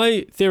 And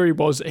my theory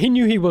was he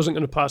knew he wasn't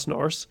going to pass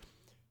Norris.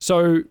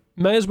 So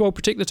may as well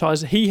protect the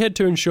tyres. He had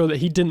to ensure that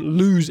he didn't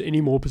lose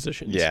any more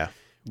positions. Yeah.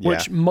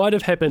 Which might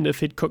have happened if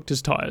he'd cooked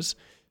his tyres.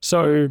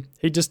 So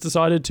he just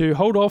decided to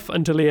hold off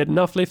until he had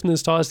enough left in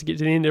his tyres to get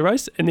to the end of the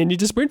race, and then he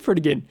just went for it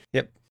again.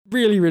 Yep.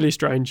 Really, really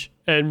strange.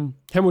 And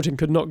Hamilton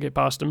could not get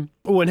past him.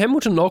 Oh, and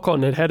Hamilton and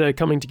Ocon had a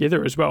coming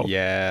together as well.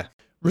 Yeah.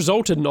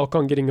 Resulted in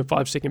Ocon getting a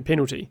 5-second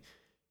penalty.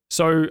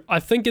 So I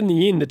think in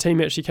the end, the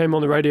team actually came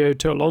on the radio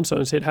to Alonso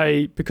and said,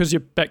 hey, because you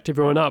backed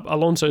everyone up,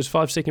 Alonso's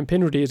 5-second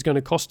penalty is going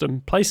to cost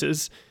him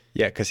places.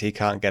 Yeah, because he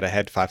can't get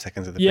ahead 5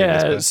 seconds of the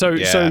previous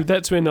person. So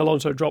that's when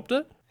Alonso dropped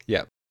it.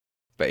 Yeah.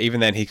 But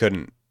even then, he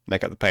couldn't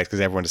make up the pace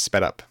because everyone just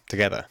sped up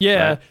together.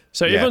 Yeah, right?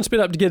 So everyone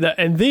sped up together,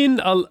 and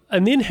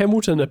then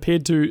Hamilton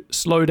appeared to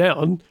slow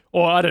down,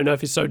 or I don't know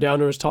if he slowed down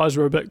or his tyres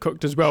were a bit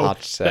cooked as well. Hard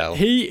to tell. But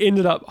he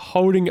ended up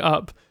holding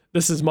up,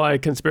 this is my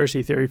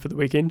conspiracy theory for the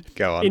weekend,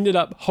 Go on. ended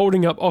up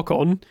holding up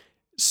Ocon,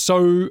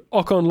 so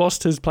Ocon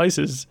lost his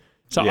places.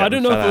 So I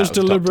don't know if it was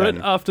deliberate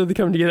after they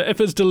come together.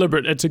 If it's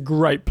deliberate, it's a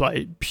great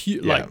play.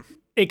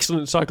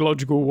 Excellent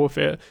psychological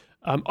warfare.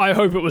 I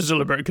hope it was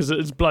deliberate because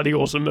it's bloody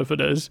awesome if it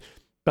is.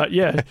 But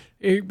yeah,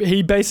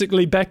 he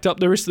basically backed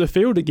up the rest of the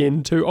field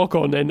again to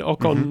Ocon, and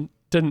Ocon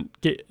didn't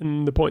get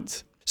in the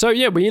points. So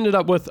yeah, we ended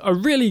up with a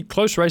really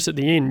close race at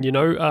the end,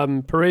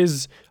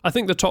 Perez, I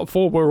think the top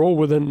 4 were all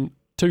within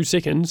 2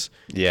 seconds.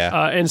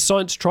 Yeah. And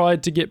Sainz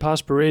tried to get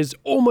past Perez,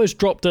 almost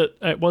dropped it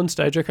at one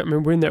stage. I can't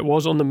remember when that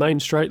was on the main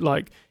straight,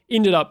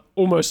 ended up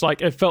almost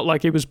like it felt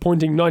like he was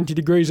pointing 90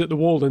 degrees at the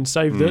wall and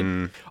saved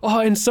it. Oh,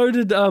 and so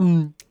did,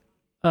 who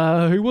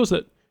was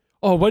it?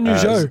 Oh, Guan Yu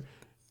Zhou.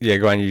 Yeah,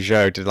 Guan Yu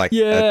Zhou did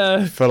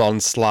a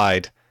full-on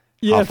slide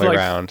halfway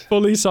around.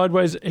 Fully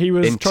sideways. He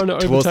was trying to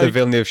overtake. Towards the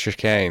Villeneuve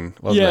chicane,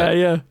 wasn't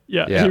it?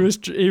 Yeah. He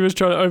was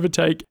trying to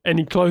overtake, and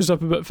he closed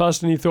up a bit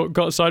fast, and he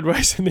got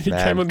sideways, and then he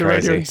came on the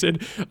radio and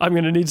said, I'm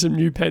going to need some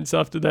new pants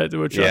after that,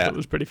 which I thought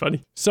was pretty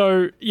funny.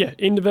 So, yeah,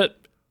 end of it.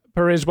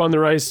 Perez won the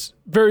race.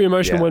 Very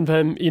emotional win for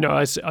him.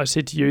 I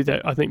said to you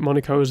that I think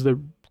Monaco is the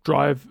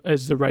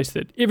race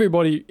that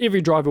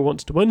every driver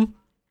wants to win.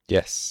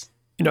 Yes.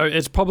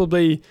 It's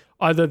probably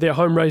either their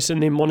home race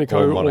and then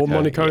Monaco, or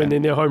Monaco and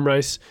then their home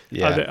race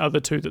are the other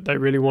two that they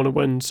really want to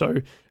win. So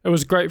it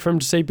was great for him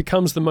to see.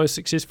 Becomes the most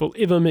successful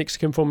ever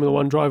Mexican Formula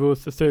One driver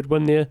with the 3rd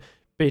win there,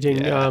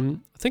 beating, I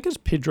think it's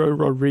Pedro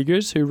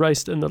Rodriguez, who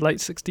raced in the late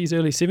 60s,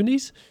 early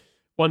 70s,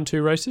 won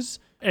 2 races.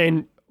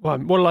 And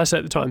what did I say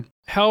at the time?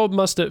 How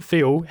must it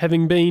feel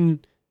having been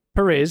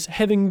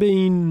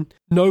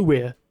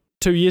nowhere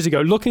 2 years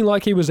ago, looking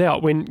like he was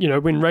out when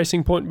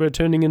Racing Point were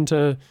turning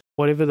into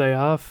whatever they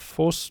are,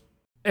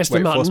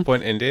 Aston Martin. Force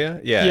Point India?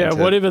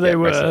 Whatever they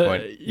were.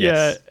 Point,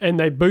 yes. And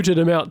they booted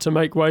him out to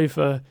make way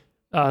for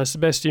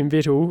Sebastian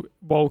Vettel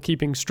while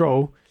keeping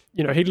Stroll.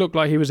 He looked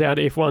like he was out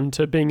F1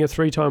 to being a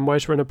 3-time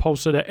racer and a pole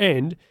sitter,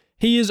 and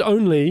he is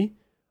only,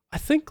 I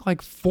think,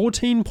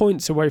 14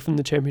 points away from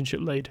the championship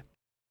lead.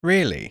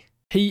 Really?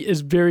 He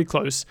is very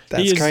close.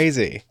 That's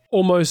crazy.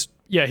 Almost,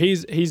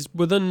 he's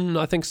within,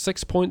 I think,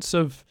 6 points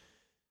of,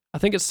 I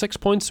think it's 6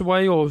 points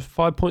away or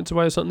 5 points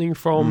away or something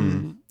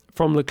from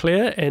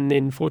Leclerc, and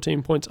then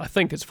 14 points, I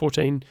think it's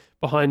 14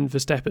 behind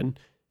Verstappen.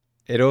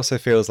 It also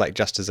feels like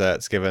just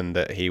desserts given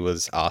that he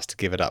was asked to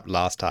give it up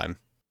last time.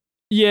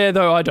 Yeah,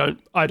 though I don't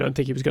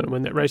think he was going to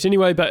win that race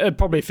anyway, but it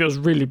probably feels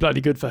really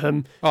bloody good for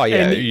him. Oh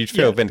yeah, you'd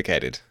feel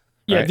vindicated.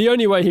 Yeah, the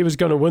only way he was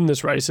going to win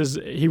this race is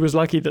he was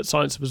lucky that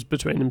Sainz was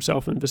between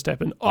himself and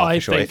Verstappen. For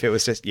sure. If it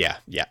was just, yeah.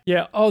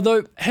 Yeah,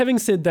 although having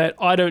said that,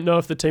 I don't know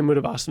if the team would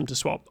have asked him to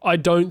swap. I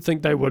don't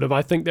think they would have.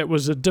 I think that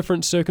was a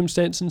different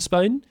circumstance in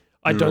Spain.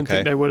 I don't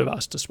think they would have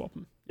asked to swap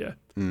him. Yeah.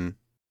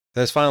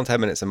 Those final 10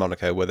 minutes in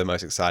Monaco were the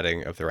most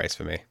exciting of the race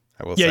for me,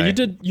 I will say.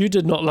 Yeah, you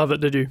did not love it,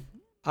 did you?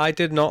 I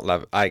did not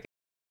love it.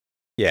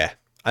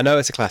 I know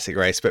it's a classic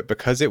race, but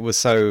because it was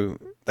so...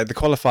 the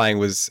qualifying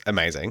was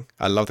amazing.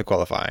 I love the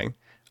qualifying.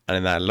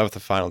 And then I love the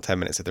final 10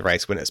 minutes of the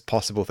race when it's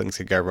possible things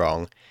could go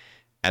wrong.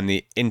 and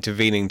the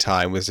intervening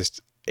time was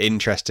just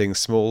interesting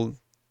small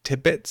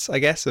tidbits, I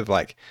guess, of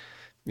like,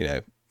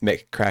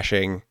 Mick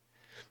crashing,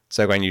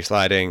 Guan Yu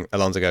sliding,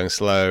 Alonso going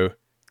slow,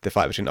 the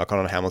fight between Ocon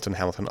and Hamilton,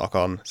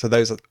 Ocon. So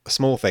those are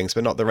small things,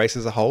 but not the race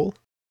as a whole.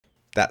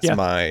 That's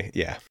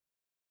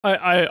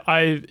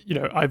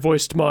I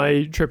voiced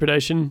my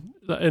trepidation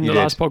in the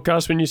last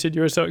podcast when you said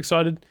you were so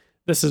excited.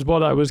 This is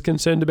what I was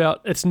concerned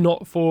about. It's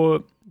not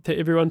to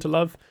everyone to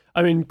love.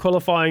 I mean,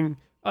 qualifying,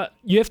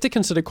 you have to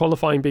consider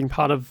qualifying being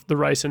part of the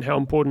race and how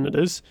important it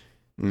is,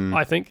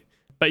 I think.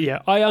 But yeah,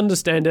 I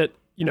understand it.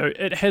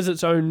 It has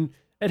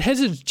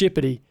its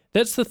jeopardy.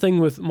 That's the thing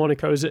with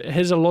Monaco, is it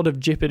has a lot of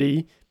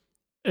jeopardy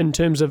in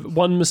terms of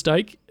one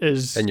mistake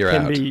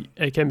can be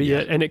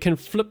it, and it can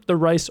flip the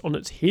race on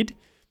its head.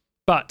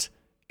 But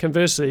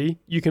conversely,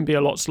 you can be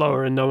a lot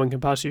slower and no one can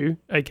pass you,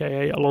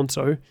 aka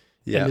Alonso.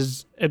 Yeah.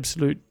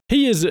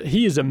 He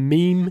is a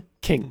meme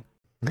king.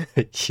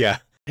 Yeah.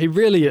 He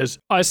really is.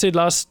 I said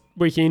last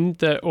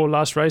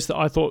last race that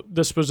I thought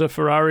this was a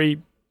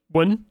Ferrari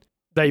win.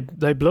 They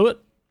blew it.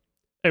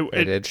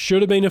 It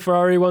should have been a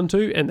Ferrari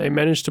 1-2, and they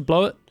managed to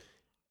blow it.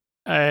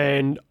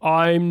 And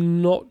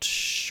I'm not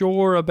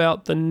sure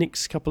about the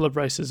next couple of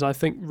races. I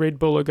think Red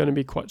Bull are going to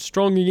be quite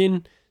strong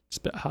again. It's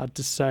a bit hard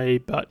to say,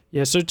 but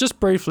yeah. So just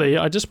briefly,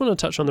 I just want to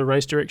touch on the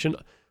race direction.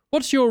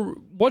 What's your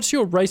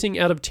rating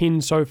out of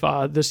 10 so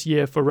far this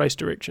year for race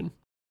direction?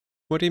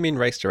 What do you mean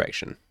race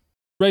direction?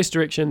 Race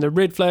direction, the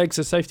red flags,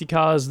 the safety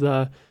cars,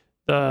 the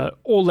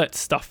all that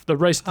stuff. The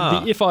race,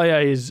 the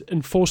FIA's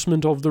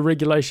enforcement of the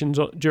regulations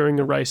during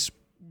the race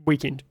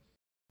weekend.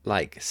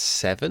 Like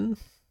 7,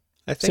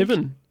 I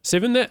think.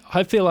 7. That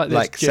I feel like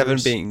that's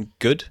generous. 7 being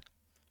good.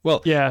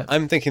 Well, yeah.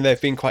 I'm thinking they've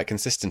been quite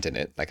consistent in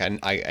it. Like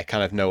I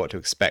kind of know what to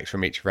expect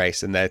from each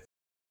race, and they're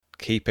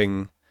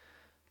keeping,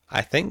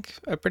 I think,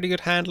 a pretty good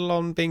handle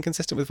on being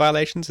consistent with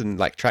violations and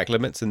like track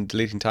limits and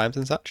deleting times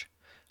and such.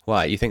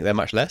 Why? You think they're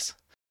much less?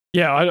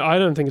 Yeah, I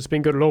don't think it's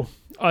been good at all.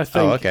 I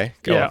think. Oh, okay.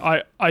 Go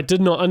on. I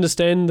did not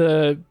understand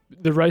the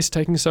race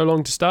taking so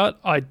long to start.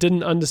 I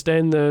didn't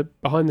understand the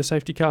behind the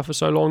safety car for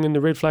so long in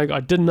the red flag. I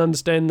didn't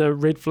understand the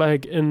red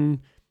flag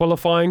in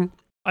qualifying.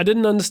 I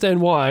didn't understand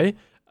why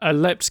a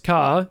lapped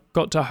car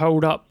got to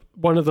hold up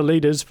one of the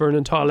leaders for an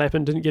entire lap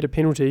and didn't get a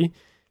penalty.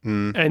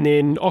 And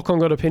then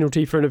Ocon got a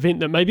penalty for an event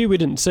that maybe we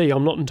didn't see.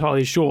 I'm not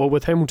entirely sure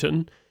with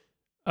Hamilton.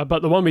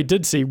 But the one we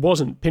did see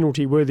wasn't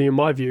penalty worthy in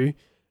my view.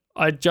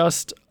 I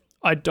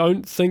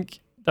don't think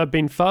they've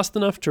been fast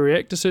enough to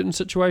react to certain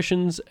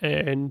situations.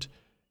 And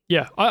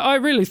yeah, I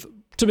really,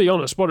 to be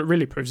honest, what it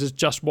really proves is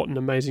just what an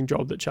amazing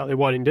job that Charlie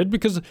Whiting did,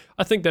 because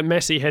I think that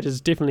Massey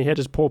definitely had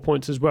his poor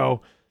points as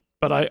well.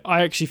 But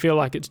I actually feel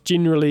like it's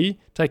generally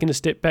taken a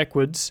step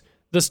backwards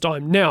this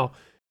time. Now,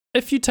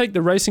 if you take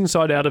the racing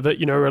side out of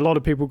it, a lot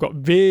of people got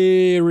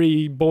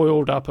very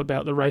boiled up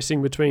about the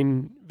racing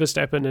between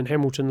Verstappen and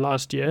Hamilton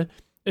last year.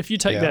 If you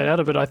take that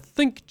out of it, I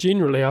think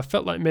generally I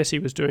felt like Massey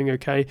was doing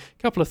okay.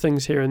 A couple of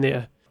things here and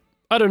there.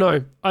 I don't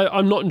know.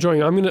 I'm not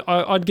enjoying it.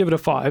 I'd give it a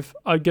 5.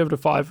 I'd give it a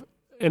 5,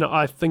 and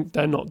I think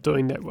they're not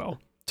doing that well,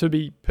 to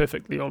be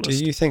perfectly honest.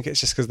 Do you think it's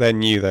just because they're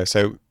new though?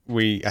 So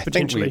I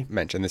think we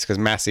mentioned this because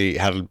Massey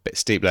had a bit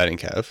steep learning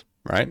curve,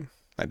 right?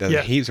 Like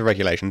there's heaps of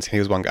regulations. He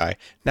was one guy.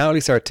 Now at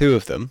least there are 2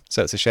 of them,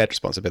 so it's a shared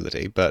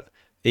responsibility. But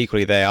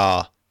equally, they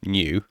are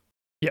new.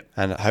 Yep.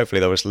 And hopefully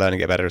they'll just learn and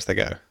get better as they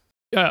go.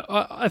 Yeah,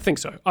 I think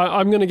so.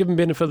 I'm going to give him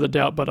benefit of the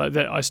doubt, but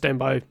I stand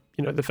by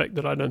the fact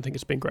that I don't think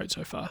it's been great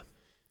so far.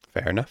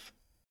 Fair enough.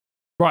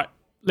 Right,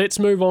 let's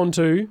move on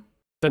to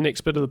the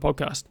next bit of the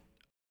podcast.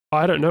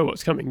 I don't know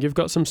what's coming. You've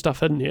got some stuff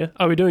hidden here.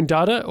 Are we doing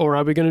data, or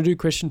are we going to do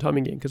question time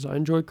again? Because I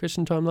enjoyed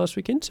question time last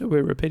weekend, so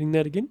we're repeating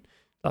that again.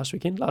 Last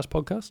weekend, last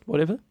podcast,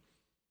 whatever.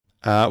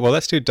 Well,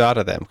 let's do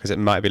data then, because it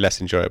might be less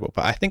enjoyable,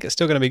 but I think it's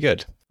still going to be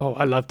good. Oh,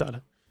 I love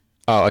data.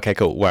 Oh, okay,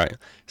 cool. Right.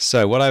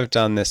 So what I've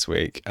done this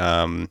week,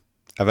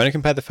 I've only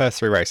compared the first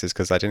 3 races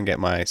because I didn't get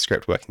my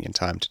script working in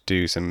time to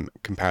do some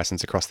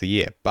comparisons across the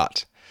year.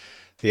 But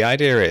the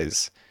idea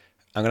is,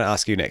 I'm going to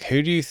ask you, Nick,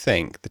 who do you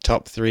think the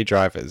top 3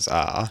 drivers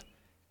are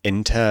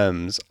in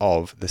terms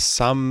of the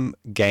sum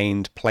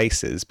gained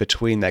places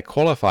between their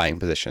qualifying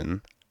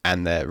position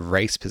and their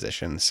race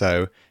position?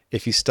 So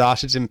if you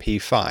started in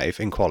P5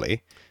 in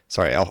quali,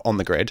 on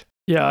the grid,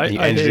 and you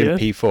ended in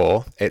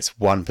P4, it's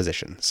 1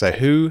 position. So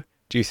who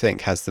do you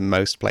think has the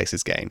most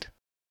places gained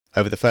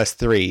over the first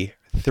 3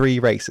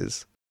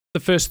 races? The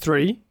first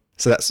 3?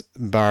 So that's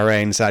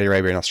Bahrain, Saudi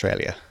Arabia, and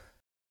Australia.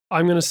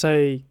 I'm going to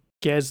say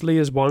Gasly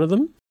is one of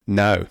them.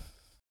 No.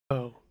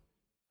 Oh.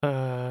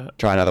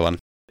 Try another one.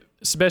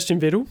 Sebastian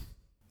Vettel?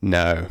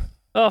 No.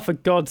 Oh, for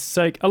God's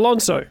sake.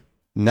 Alonso?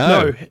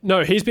 No.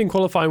 No, he's been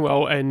qualifying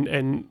well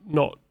and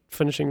not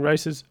finishing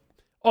races.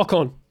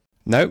 Ocon?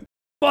 Nope.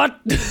 What?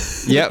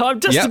 Yep. I've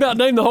just about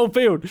named the whole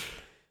field.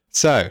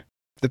 So,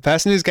 the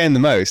person who's gained the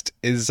most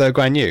is Zhou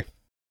Guan Yu.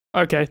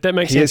 Okay, that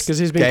makes sense because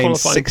he's been gained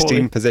qualifying 16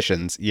 poorly.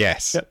 positions,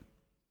 yes. Yep.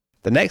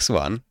 The next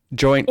one,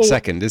 joint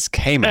second, is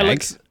K-Mag.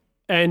 Alex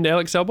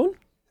Albon?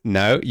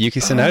 No,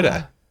 Yuki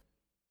Tsunoda.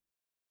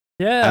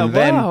 Yeah, And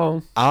then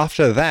wow.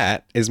 after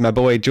that is my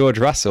boy George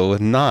Russell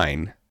with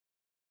 9.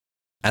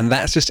 And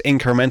that's just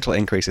incremental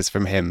increases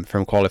from him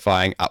from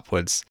qualifying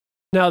upwards.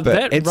 Now, But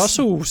that it's-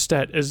 Russell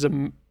stat is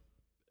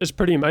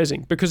pretty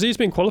amazing because he's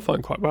been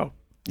qualifying quite well.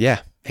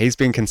 Yeah, he's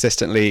been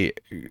consistently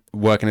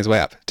working his way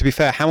up. To be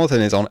fair,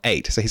 Hamilton is on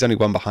 8, so he's only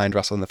one behind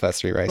Russell in the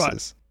first 3 races.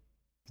 Right.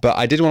 But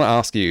I did want to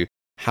ask you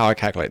how I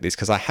calculate these,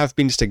 because I have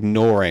been just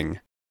ignoring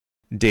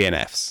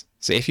DNFs.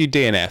 So if you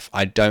DNF,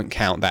 I don't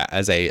count that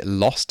as a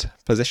lost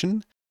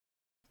position.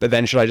 But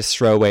then should I just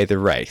throw away the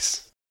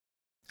race?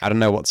 I don't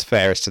know what's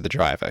fairest to the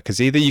driver,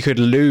 because either you could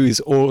lose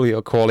all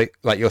your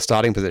your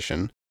starting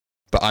position,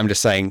 but I'm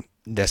just saying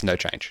there's no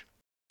change.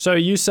 So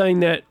you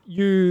saying that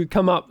you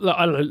come up,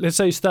 I don't know, let's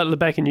say you start at the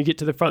back and you get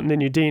to the front and then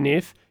you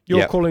DNF. You're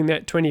Yep. calling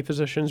that 20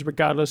 positions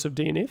regardless of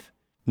DNF?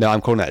 No, I'm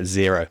calling that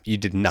 0. You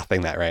did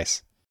nothing that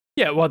race.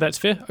 Yeah, well, that's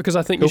fair because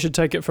I think Cool. you should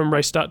take it from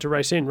race start to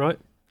race end, right?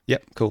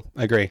 Yep, cool.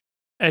 I agree.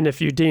 And if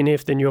you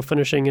DNF, then you're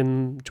finishing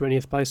in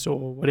 20th place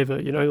or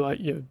whatever, yeah.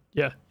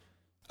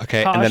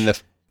 Okay, Harsh. and then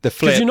the Because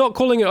flip. you're not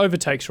calling it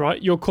overtakes,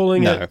 right? You're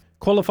calling No. it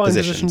qualifying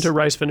position Positions. to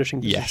race finishing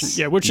position. Yes.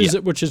 Yeah, which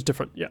is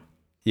different. Yeah.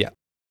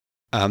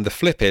 The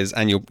flip is,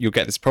 and you'll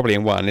get this probably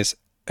in one, is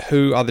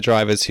who are the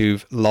drivers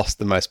who've lost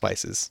the most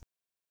places?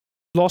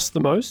 Lost the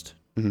most.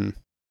 hmm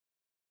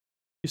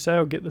You say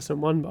I'll get this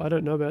in one, but I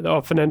don't know about that.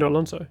 Oh, Fernando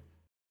Alonso.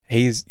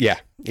 He's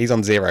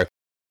on 0.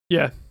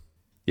 Yeah.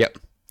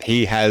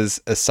 He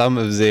has a sum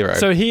of 0.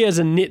 So he has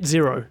a net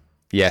 0,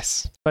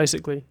 Yes,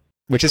 basically.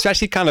 which is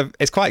actually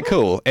it's quite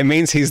cool. It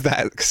means he's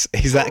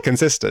that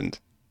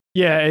consistent.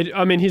 Yeah,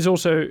 he's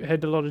also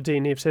had a lot of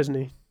DNFs, hasn't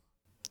he?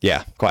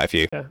 Yeah, quite a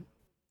few. Yeah.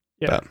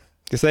 But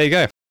just there you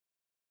go.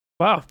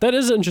 Wow, that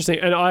is interesting.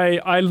 And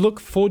I look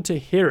forward to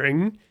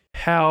hearing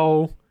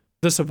how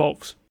this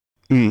evolves.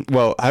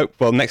 Well,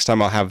 next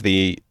time I'll have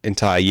the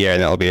entire year,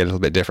 and that'll be a little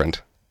bit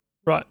different.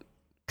 Right.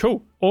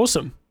 Cool.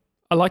 Awesome.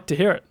 I like to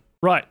hear it.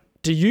 Right.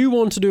 Do you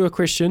want to do a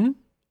question?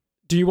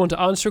 Do you want to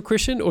answer a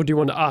question or do you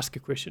want to ask a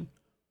question?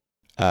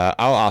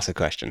 I'll ask a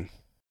question.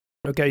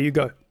 Okay, you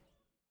go.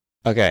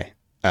 Okay,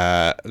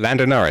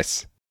 Lando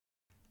Norris,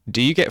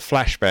 do you get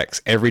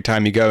flashbacks every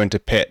time you go into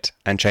pit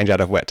and change out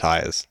of wet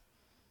tires?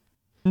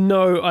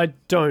 No, I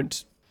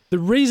don't. The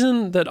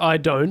reason that I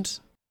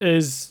don't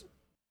is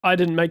I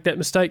didn't make that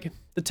mistake.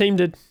 The team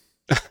did.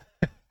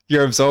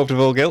 You're absolved of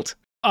all guilt?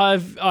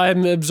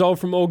 I'm absolved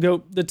from all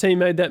guilt. The team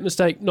made that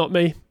mistake, not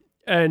me.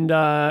 And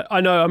I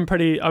know I'm a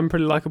pretty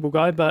likable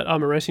guy, but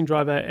I'm a racing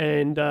driver,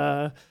 and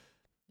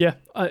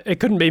it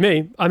couldn't be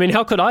me. I mean,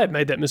 how could I have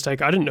made that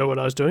mistake? I didn't know what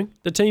I was doing.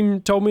 The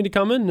team told me to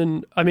come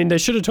in, and they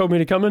should have told me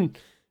to come in.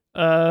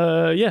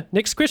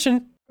 Next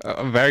question.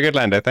 Very good,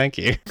 Lando. Thank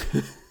you.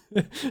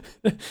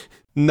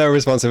 No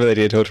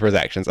responsibility at all for his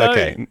actions.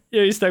 Okay.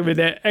 Yeah, you stuck with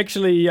that.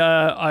 Actually,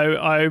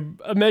 I'm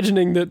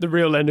imagining that the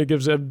real Lando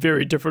gives a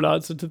very different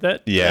answer to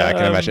that. Yeah, I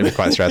can imagine it'd be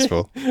quite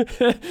stressful.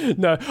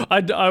 No,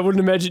 I wouldn't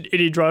imagine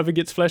any driver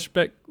gets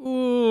flashback.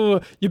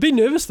 Ooh, you'd be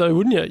nervous though,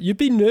 wouldn't you? You'd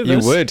be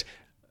nervous.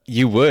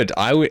 You would.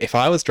 I would. If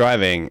I was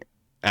driving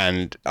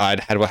and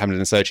I'd had what happened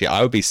in Sochi,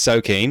 I would be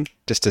so keen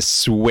just to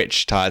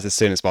switch tires as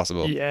soon as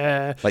possible.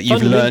 Yeah. Like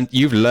you've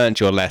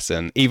learned your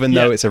lesson, even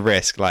though it's a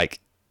risk.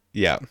 Like,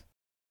 yeah.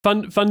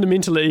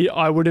 Fundamentally,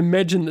 I would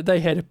imagine that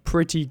they had a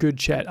pretty good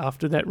chat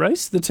after that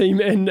race, the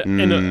team and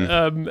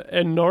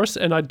Norris,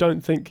 and I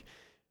don't think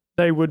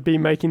they would be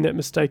making that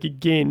mistake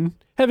again.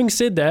 Having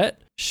said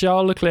that,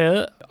 Charles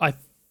Leclerc, I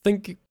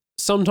think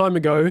some time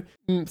ago,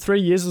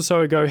 3 years or so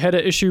ago, had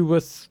an issue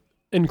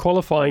in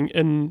qualifying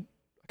in,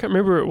 I can't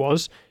remember where it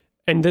was,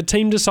 and the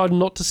team decided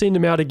not to send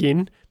him out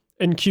again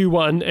in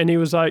Q1, and he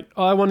was like,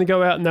 I want to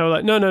go out, and they were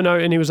like, no,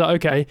 and he was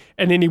like, okay,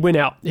 and then he went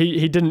out.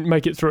 He didn't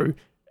make it through,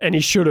 and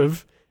he should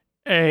have.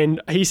 And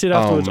he said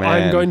afterwards,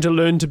 I'm going to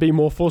learn to be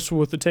more forceful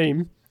with the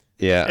team.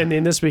 Yeah. And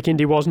then this weekend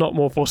he was not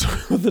more forceful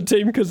with the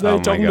team because they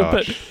told him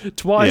to pit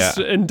twice.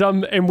 Yeah.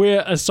 And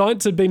where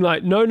Sainz had been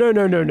like, no,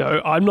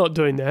 I'm not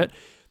doing that.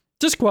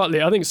 Just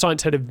quietly, I think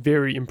Sainz had a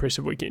very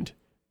impressive weekend.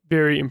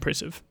 Very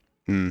impressive.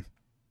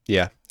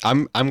 Yeah.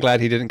 I'm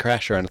glad he didn't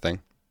crash or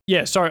anything.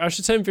 Yeah, sorry, I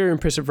should say a very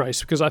impressive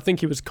race because I think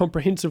he was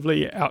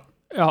comprehensively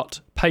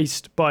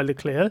outpaced by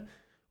Leclerc.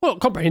 Well,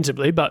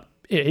 comprehensively, but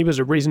yeah, he was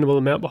a reasonable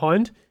amount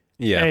behind.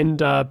 Yeah. And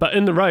but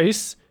in the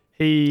race,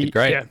 he did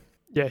great.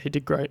 Yeah, he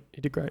did great.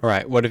 All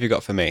right, what have you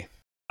got for me?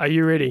 Are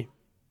you ready?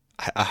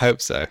 I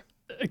hope so.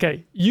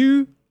 Okay,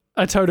 you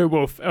are Toto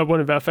Wolff, one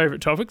of our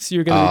favourite topics.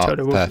 You're going to be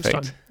Toto Wolff this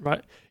time,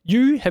 right?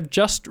 You have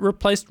just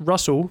replaced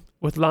Russell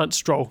with Lance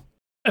Stroll.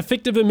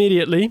 Effective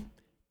immediately.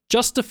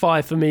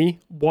 Justify for me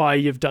why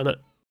you've done it.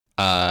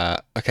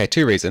 Okay,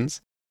 2 reasons.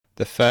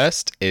 The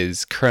first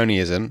is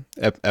cronyism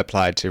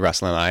applied to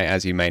Russell and I.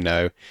 As you may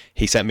know,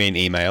 he sent me an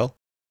email.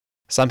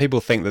 Some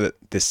people think that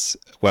this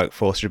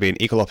workforce should be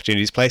an equal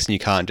opportunities place and you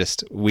can't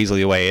just weasel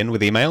your way in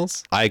with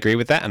emails. I agree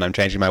with that and I'm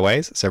changing my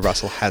ways. So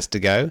Russell has to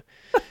go.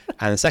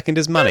 And the second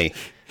is money.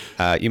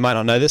 You might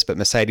not know this, but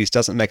Mercedes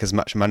doesn't make as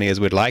much money as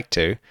we'd like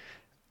to.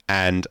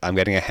 And I'm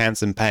getting a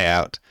handsome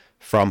payout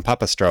from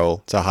Papa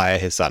Stroll to hire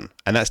his son.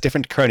 And that's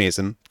different to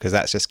cronyism because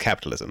that's just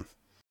capitalism.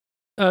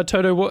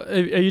 Toto, what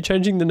are you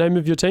changing the name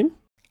of your team?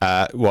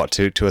 What,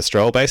 to a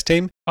Stroll-based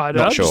team? I don't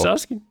know, Not sure. just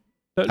asking.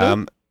 Don't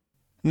know.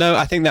 No,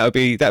 I think that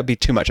would be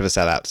too much of a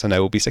sellout. So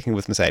no, we'll be sticking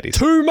with Mercedes.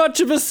 Too much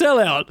of a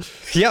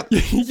sellout. Yep.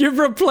 You've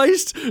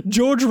replaced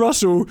George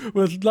Russell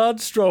with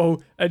Lance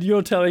Stroll, and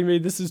you're telling me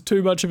this is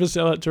too much of a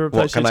sellout to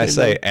replace. What can I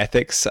say?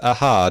 Ethics are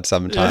hard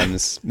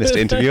sometimes, Mr.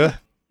 Interviewer.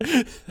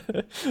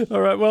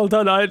 All right, well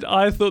done.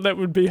 I thought that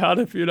would be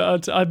harder for you to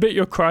answer. I bet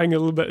you're crying a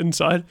little bit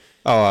inside.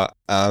 Oh,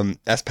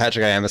 as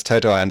Patrick I am, as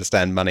Toto I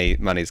understand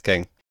money's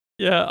king.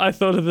 Yeah, I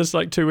thought of this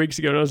like 2 weeks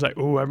ago, and I was like,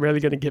 "Oh, I'm really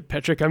going to get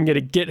Patrick. I'm going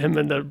to get him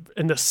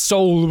in the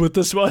soul with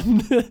this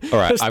one." All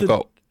right, I've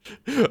got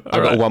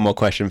one more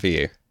question for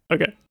you.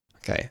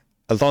 Okay.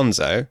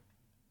 Alonso,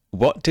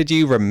 what did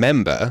you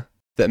remember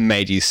that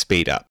made you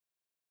speed up?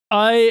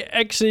 I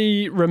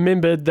actually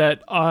remembered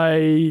that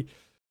I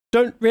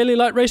don't really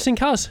like racing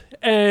cars,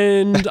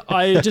 and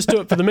I just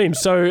do it for the memes.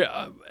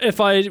 So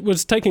if I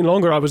was taking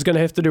longer, I was going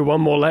to have to do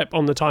one more lap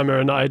on the timer,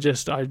 and I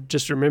just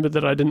remembered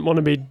that I didn't want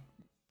to be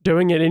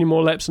doing it any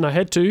more laps than I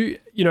had to.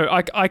 You know,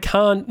 I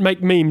can't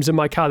make memes in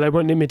my car. They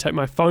won't let me take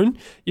my phone.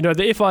 You know,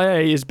 the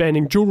FIA is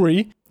banning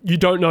jewelry. You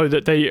don't know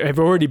that they have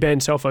already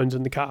banned cell phones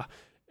in the car.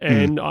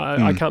 And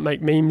I can't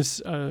make memes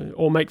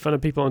or make fun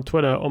of people on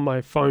Twitter on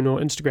my phone or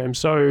Instagram.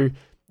 So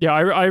yeah,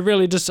 I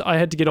really I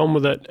had to get on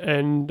with it,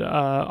 and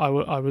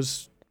I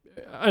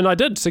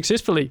did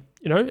successfully,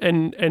 you know,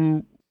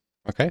 and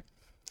Okay.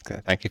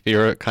 Thank you for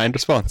your kind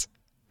response.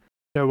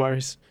 No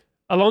worries.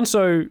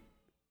 Alonso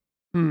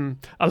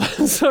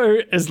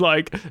is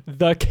like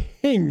the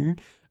king,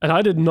 and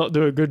I did not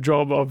do a good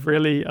job of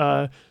really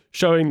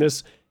showing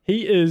this.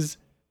 He is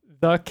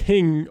the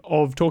king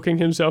of talking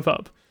himself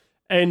up.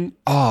 And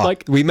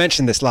we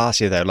mentioned this last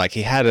year though, like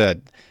he had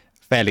a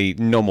fairly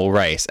normal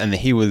race and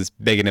he was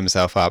bigging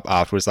himself up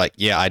afterwards, like,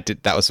 yeah, I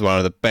did, that was one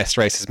of the best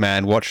races,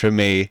 man, watch for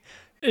me.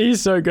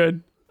 He's so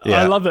good.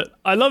 Yeah. I love it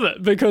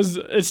because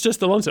it's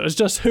just Alonso. It's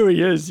just who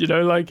he is, you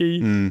know, like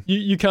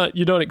you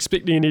don't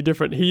expect any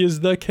different. He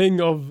is the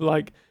king of,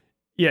 like,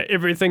 yeah,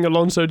 everything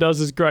Alonso does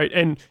is great.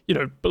 And, you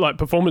know, like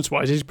performance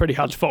wise, he's pretty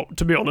hard to fault,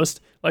 to be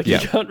honest. Like you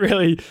can't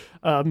really,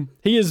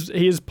 he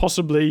is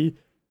possibly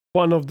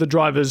one of the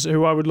drivers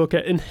who I would look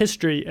at in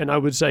history and I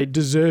would say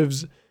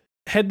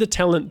had the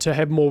talent to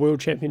have more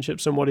world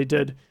championships than what he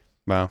did.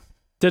 Wow.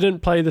 Didn't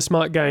play the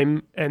smart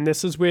game, and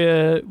this is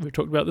where we've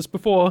talked about this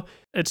before.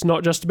 It's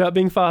not just about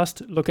being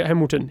fast. Look at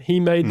Hamilton.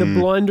 He made the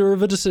blinder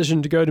of a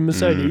decision to go to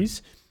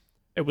Mercedes.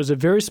 It was a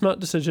very smart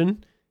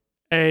decision,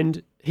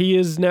 and he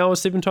is now a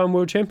 7-time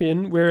world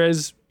champion,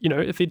 whereas, you know,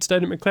 if he'd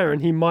stayed at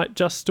McLaren, he might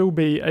just still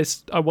be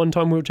a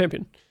one-time world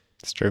champion.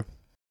 It's true.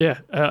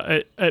 Yeah,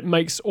 it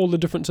makes all the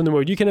difference in the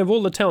world. You can have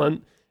all the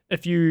talent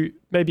if you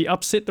maybe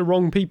upset the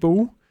wrong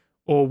people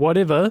or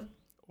whatever,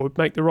 or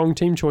make the wrong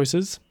team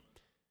choices.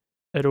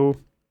 It'll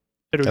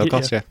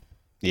cost you.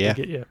 Yeah.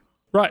 Get you.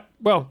 Right.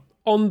 Well,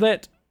 on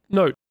that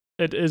note,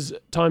 it is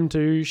time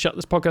to shut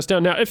this podcast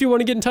down. Now, if you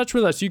want to get in touch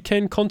with us, you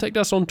can contact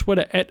us on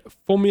Twitter at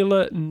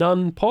Formula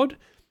None Pod.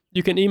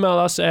 You can email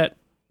us at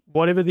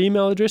whatever the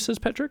email address is,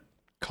 Patrick.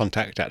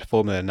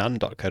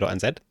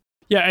 contact@formulanone.co.nz.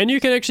 Yeah, and you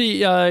can actually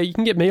you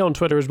can get me on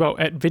Twitter as well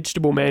at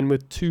Vegetableman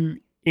with 2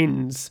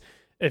 N's.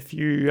 If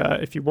you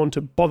want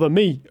to bother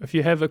me, if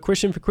you have a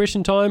question for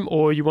question time,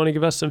 or you want to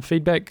give us some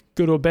feedback,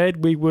 good or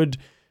bad, we would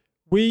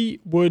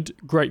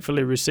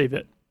gratefully receive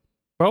it.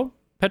 Well,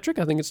 Patrick,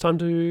 I think it's time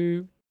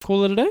to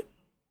call it a day.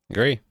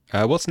 Agree.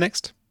 What's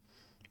next?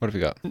 What have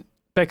we got?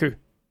 Baku.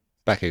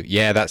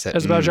 Yeah, that's it.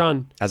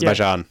 Azerbaijan.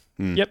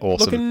 Yep.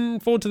 Awesome. Looking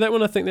forward to that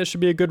one. I think that should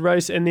be a good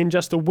race. And then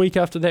just a week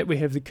after that, we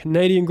have the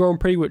Canadian Grand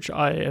Prix, which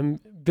I am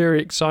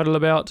very excited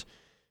about.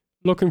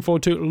 Looking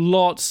forward to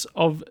lots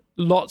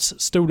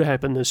still to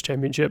happen this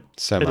championship.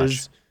 So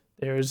much.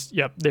 There is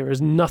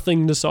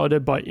nothing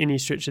decided by any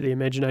stretch of the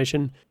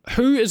imagination.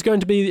 Who is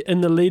going to be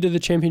in the lead of the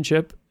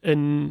championship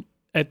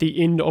at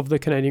the end of the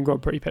Canadian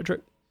Grand Prix,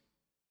 Patrick?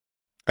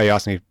 Are you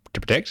asking me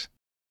to predict?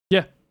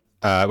 Yeah.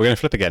 We're going to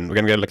flip again. We're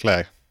going to go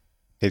Leclerc.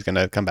 He's going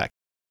to come back.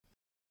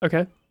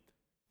 Okay.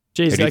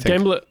 Geez, a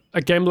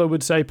gambler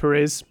would say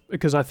Perez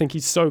because I think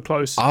he's so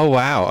close. Oh,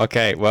 wow.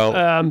 Okay, well,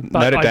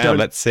 note it down.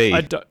 Let's see.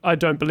 I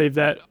don't believe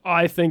that.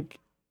 I think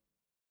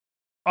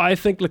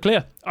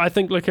Leclerc. I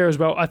think Leclerc as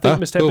well. I think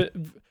Verstappen.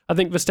 Cool. I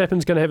think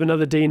Verstappen's going to have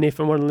another DNF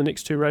in one of the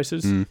next 2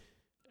 races,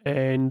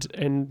 and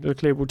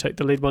Leclerc will take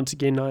the lead once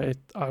again. I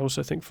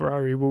also think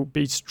Ferrari will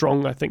be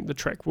strong. I think the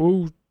track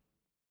will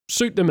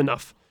suit them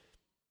enough.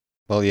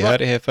 Well, you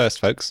heard it here first,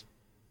 folks.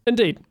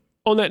 Indeed.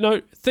 On that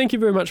note, thank you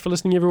very much for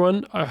listening,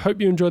 everyone. I hope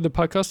you enjoyed the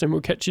podcast, and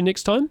we'll catch you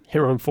next time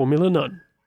here on Formula None.